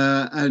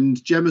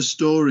 And Gemma's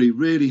story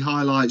really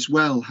highlights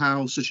well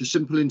how such a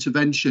simple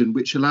intervention,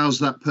 which allows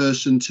that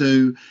person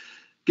to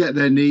get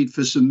their need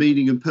for some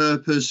meaning and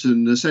purpose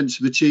and a sense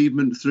of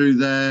achievement through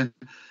their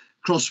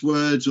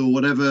crosswords or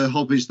whatever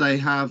hobbies they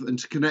have, and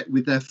to connect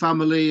with their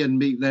family and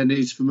meet their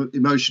needs for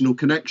emotional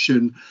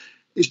connection,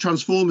 is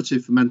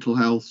transformative for mental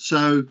health.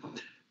 So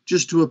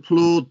just to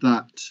applaud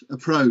that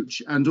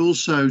approach, and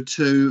also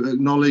to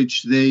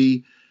acknowledge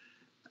the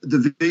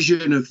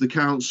vision of the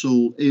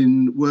council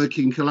in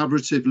working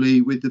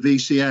collaboratively with the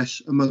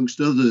VCS,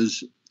 amongst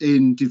others,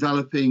 in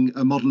developing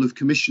a model of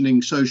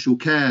commissioning social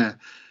care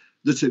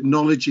that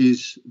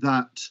acknowledges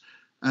that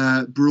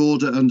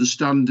broader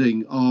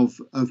understanding of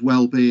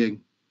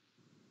well-being.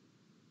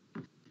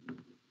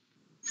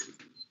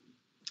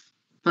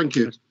 Thank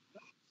you.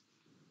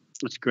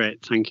 That's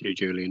great. Thank you,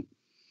 Julian.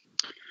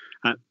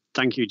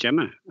 Thank you,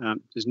 Gemma.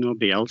 There's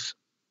nobody else.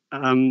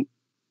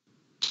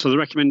 So the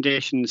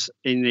recommendations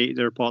in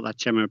the report that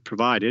Gemma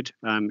provided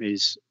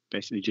is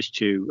basically just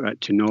to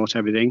note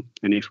everything,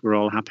 and if we're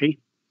all happy,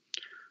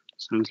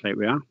 sounds like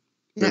we are.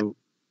 Yeah. We'll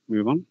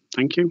move on.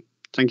 Thank you.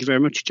 Thank you very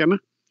much, Gemma.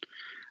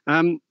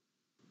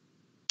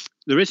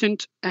 There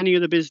isn't any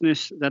other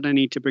business that I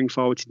need to bring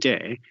forward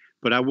today,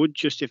 but I would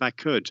just, if I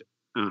could,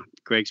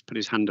 Greg's put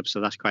his hand up, so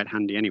that's quite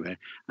handy anyway.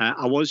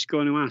 I was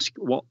going to ask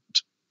what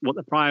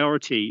the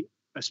priority,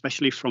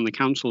 especially from the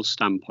council's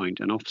standpoint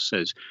and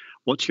officers,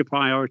 what's your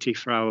priority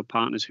for our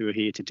partners who are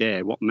here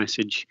today? What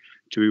message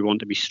do we want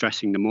to be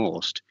stressing the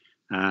most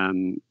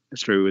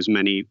through as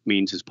many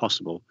means as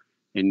possible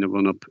in the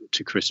run-up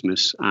to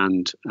Christmas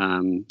and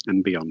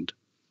beyond?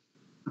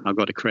 I'll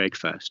go to Craig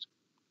first.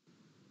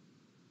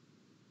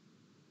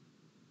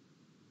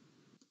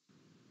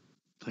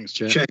 Thanks,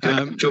 Chair. Chair, can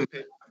I jump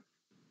in?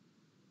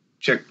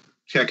 Chair,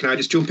 can I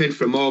just jump in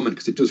for a moment,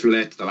 because it does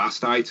relate to the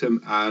last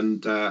item,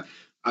 and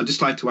I'd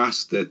just like to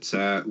ask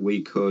that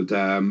we could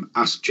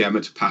ask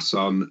Gemma to pass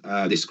on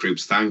this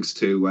group's thanks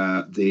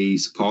to the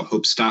Support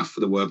Hub staff for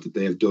the work that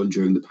they have done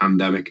during the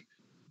pandemic,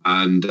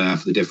 and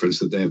for the difference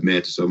that they have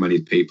made to so many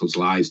people's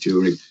lives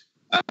during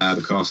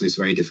the course of this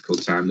very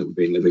difficult time that we've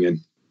been living in.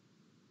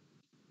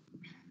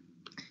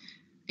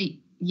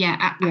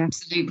 Yeah,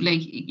 absolutely.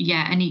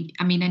 Yeah,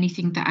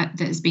 anything that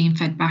has been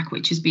fed back,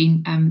 which has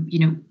been,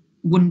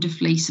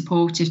 wonderfully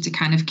supportive to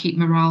kind of keep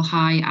morale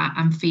high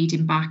and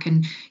feeding back.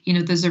 And,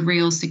 there's a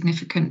real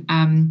significant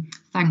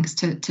thanks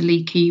to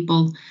Lee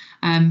Keeble,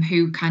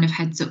 who kind of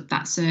heads up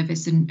that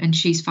service, and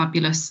she's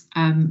fabulous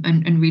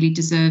and really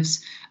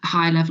deserves a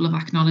high level of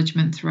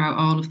acknowledgement throughout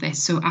all of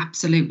this. So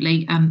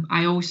absolutely,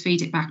 I always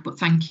feed it back, but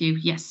thank you.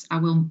 Yes, I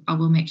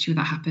will make sure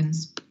that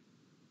happens.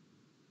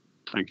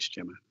 Thanks,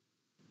 Gemma.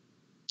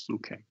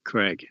 Okay,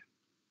 Craig.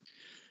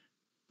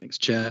 Thanks,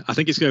 Chair. I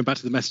think it's going back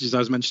to the messages I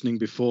was mentioning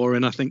before,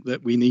 and I think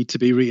that we need to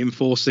be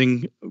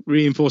reinforcing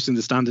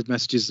the standard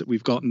messages that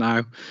we've got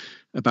now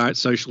about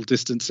social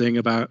distancing,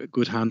 about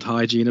good hand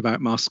hygiene, about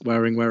mask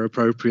wearing where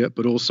appropriate,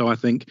 but also I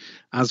think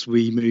as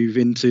we move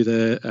into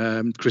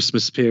the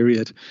Christmas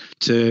period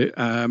to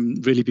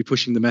really be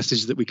pushing the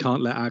message that we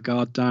can't let our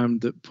guard down,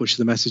 that push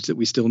the message that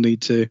we still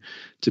need to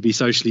be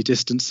socially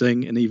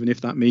distancing, and even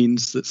if that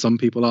means that some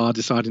people are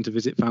deciding to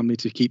visit family,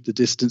 to keep the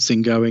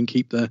distancing going,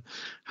 keep the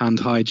hand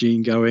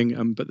hygiene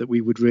going, but that we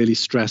would really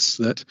stress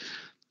that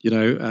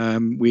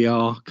we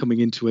are coming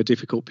into a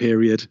difficult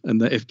period,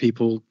 and that if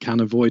people can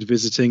avoid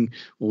visiting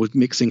or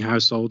mixing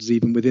households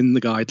even within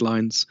the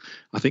guidelines,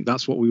 I think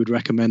that's what we would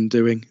recommend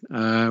doing.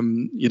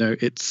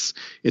 It's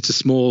a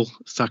small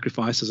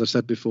sacrifice, as I've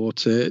said before,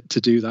 to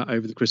do that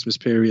over the Christmas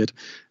period,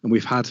 and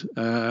we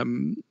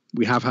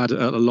have had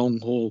a long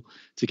haul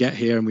to get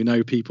here, and we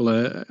know people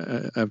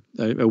are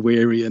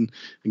weary and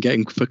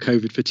getting for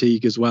COVID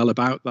fatigue as well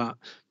about that.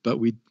 But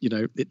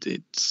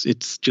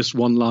it's just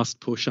one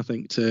last push, I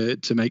think,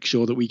 to make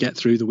sure that we get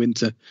through the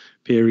winter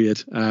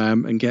period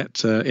and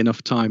get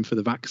enough time for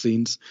the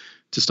vaccines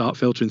to start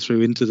filtering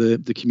through into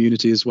the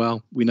community as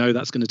well. We know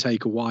that's going to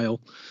take a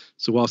while.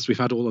 So whilst we've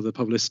had all of the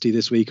publicity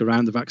this week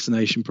around the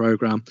vaccination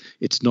programme,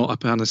 it's not a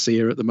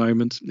panacea at the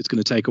moment. It's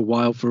going to take a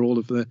while for all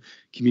of the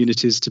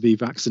communities to be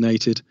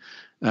vaccinated.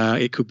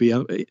 It could be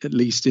at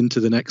least into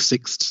the next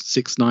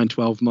 6, 9,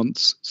 12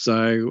 months.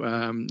 So,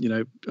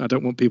 I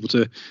don't want people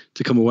to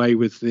come away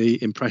with the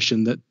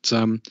impression that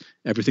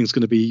everything's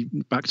going to be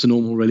back to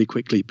normal really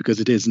quickly, because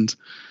it isn't.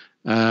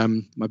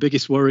 My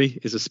biggest worry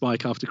is a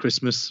spike after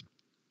Christmas.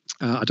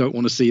 I don't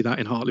want to see that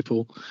in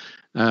Hartlepool.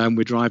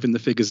 We're driving the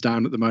figures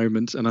down at the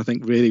moment, and I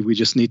think really we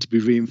just need to be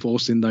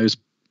reinforcing those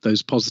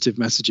those positive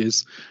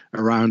messages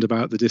around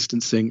about the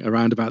distancing,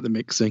 around about the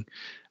mixing.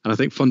 And I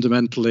think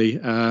fundamentally,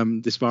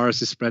 this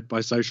virus is spread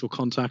by social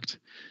contact.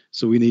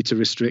 So we need to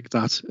restrict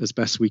that as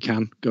best we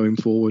can going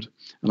forward.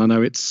 And I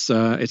know it's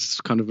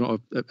kind of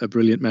not a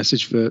brilliant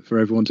message for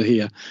everyone to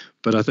hear,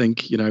 but I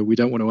think, we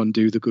don't want to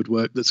undo the good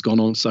work that's gone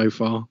on so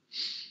far.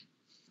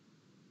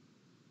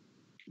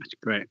 That's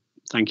great.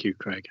 Thank you,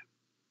 Craig.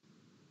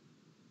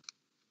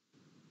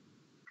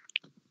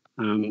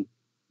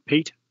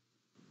 Pete?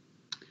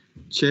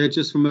 Chair,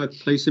 just from a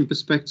policing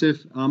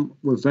perspective,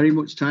 we're very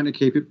much trying to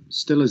keep it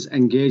still as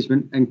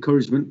engagement,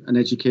 encouragement and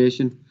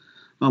education.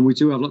 We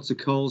do have lots of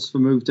calls for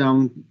move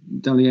down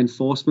the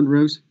enforcement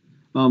route,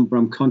 but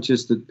I'm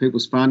conscious that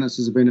people's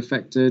finances have been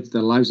affected,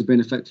 their lives have been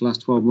affected the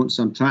last 12 months,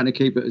 so I'm trying to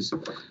keep it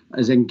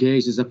as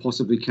engaged as I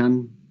possibly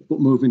can.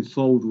 But moving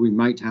forward, we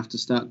might have to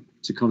start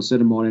to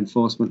consider more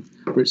enforcement,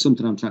 but it's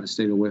something I'm trying to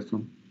stay away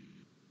from.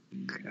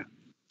 Okay.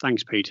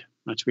 Thanks, Pete.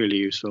 That's really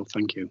useful.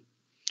 Thank you.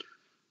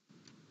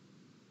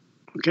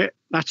 Okay,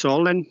 that's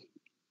all then.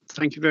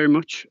 Thank you very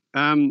much.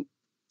 The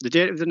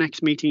date of the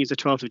next meeting is the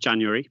 12th of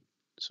January.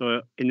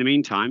 So in the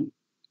meantime,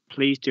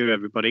 please do,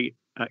 everybody.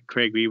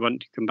 Craig, we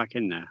want to come back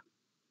in there.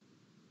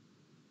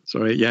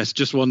 Sorry, yes,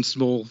 just one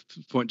small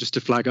point just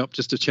to flag up,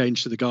 just to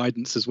change to the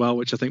guidance as well,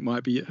 which I think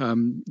might be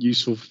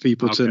useful for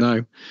people to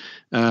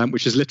know,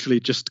 which has literally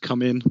just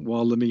come in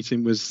while the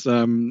meeting was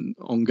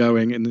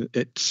ongoing, and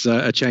it's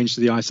a change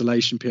to the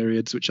isolation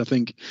periods, which I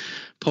think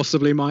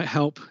possibly might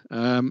help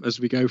as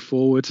we go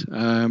forward.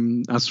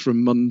 As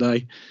from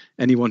Monday,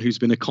 anyone who's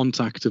been a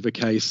contact of a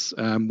case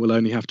will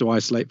only have to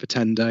isolate for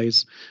 10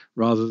 days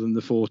rather than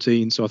the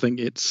 14. So I think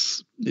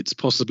it's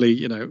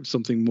possibly,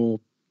 something more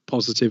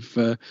positive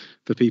for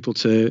people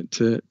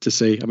to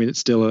see. I mean, it's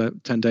still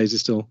 10 days is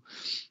still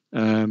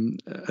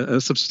a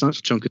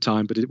substantial chunk of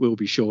time, but it will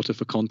be shorter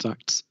for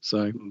contacts.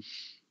 So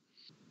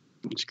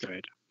that's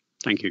great.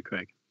 Thank you,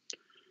 Craig.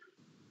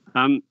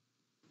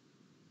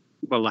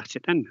 Well, that's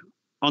it then.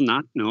 On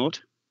that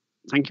note,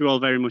 thank you all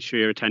very much for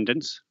your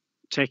attendance.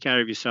 Take care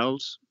of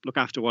yourselves, look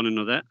after one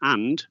another,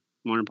 and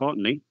more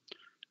importantly,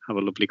 have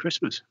a lovely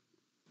Christmas.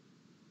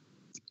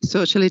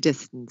 Socially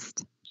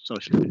distanced.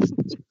 Socially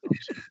distanced.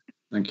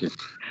 Thank you.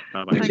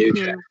 Bye-bye. Thank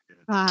you.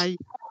 Bye.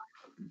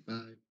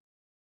 Bye.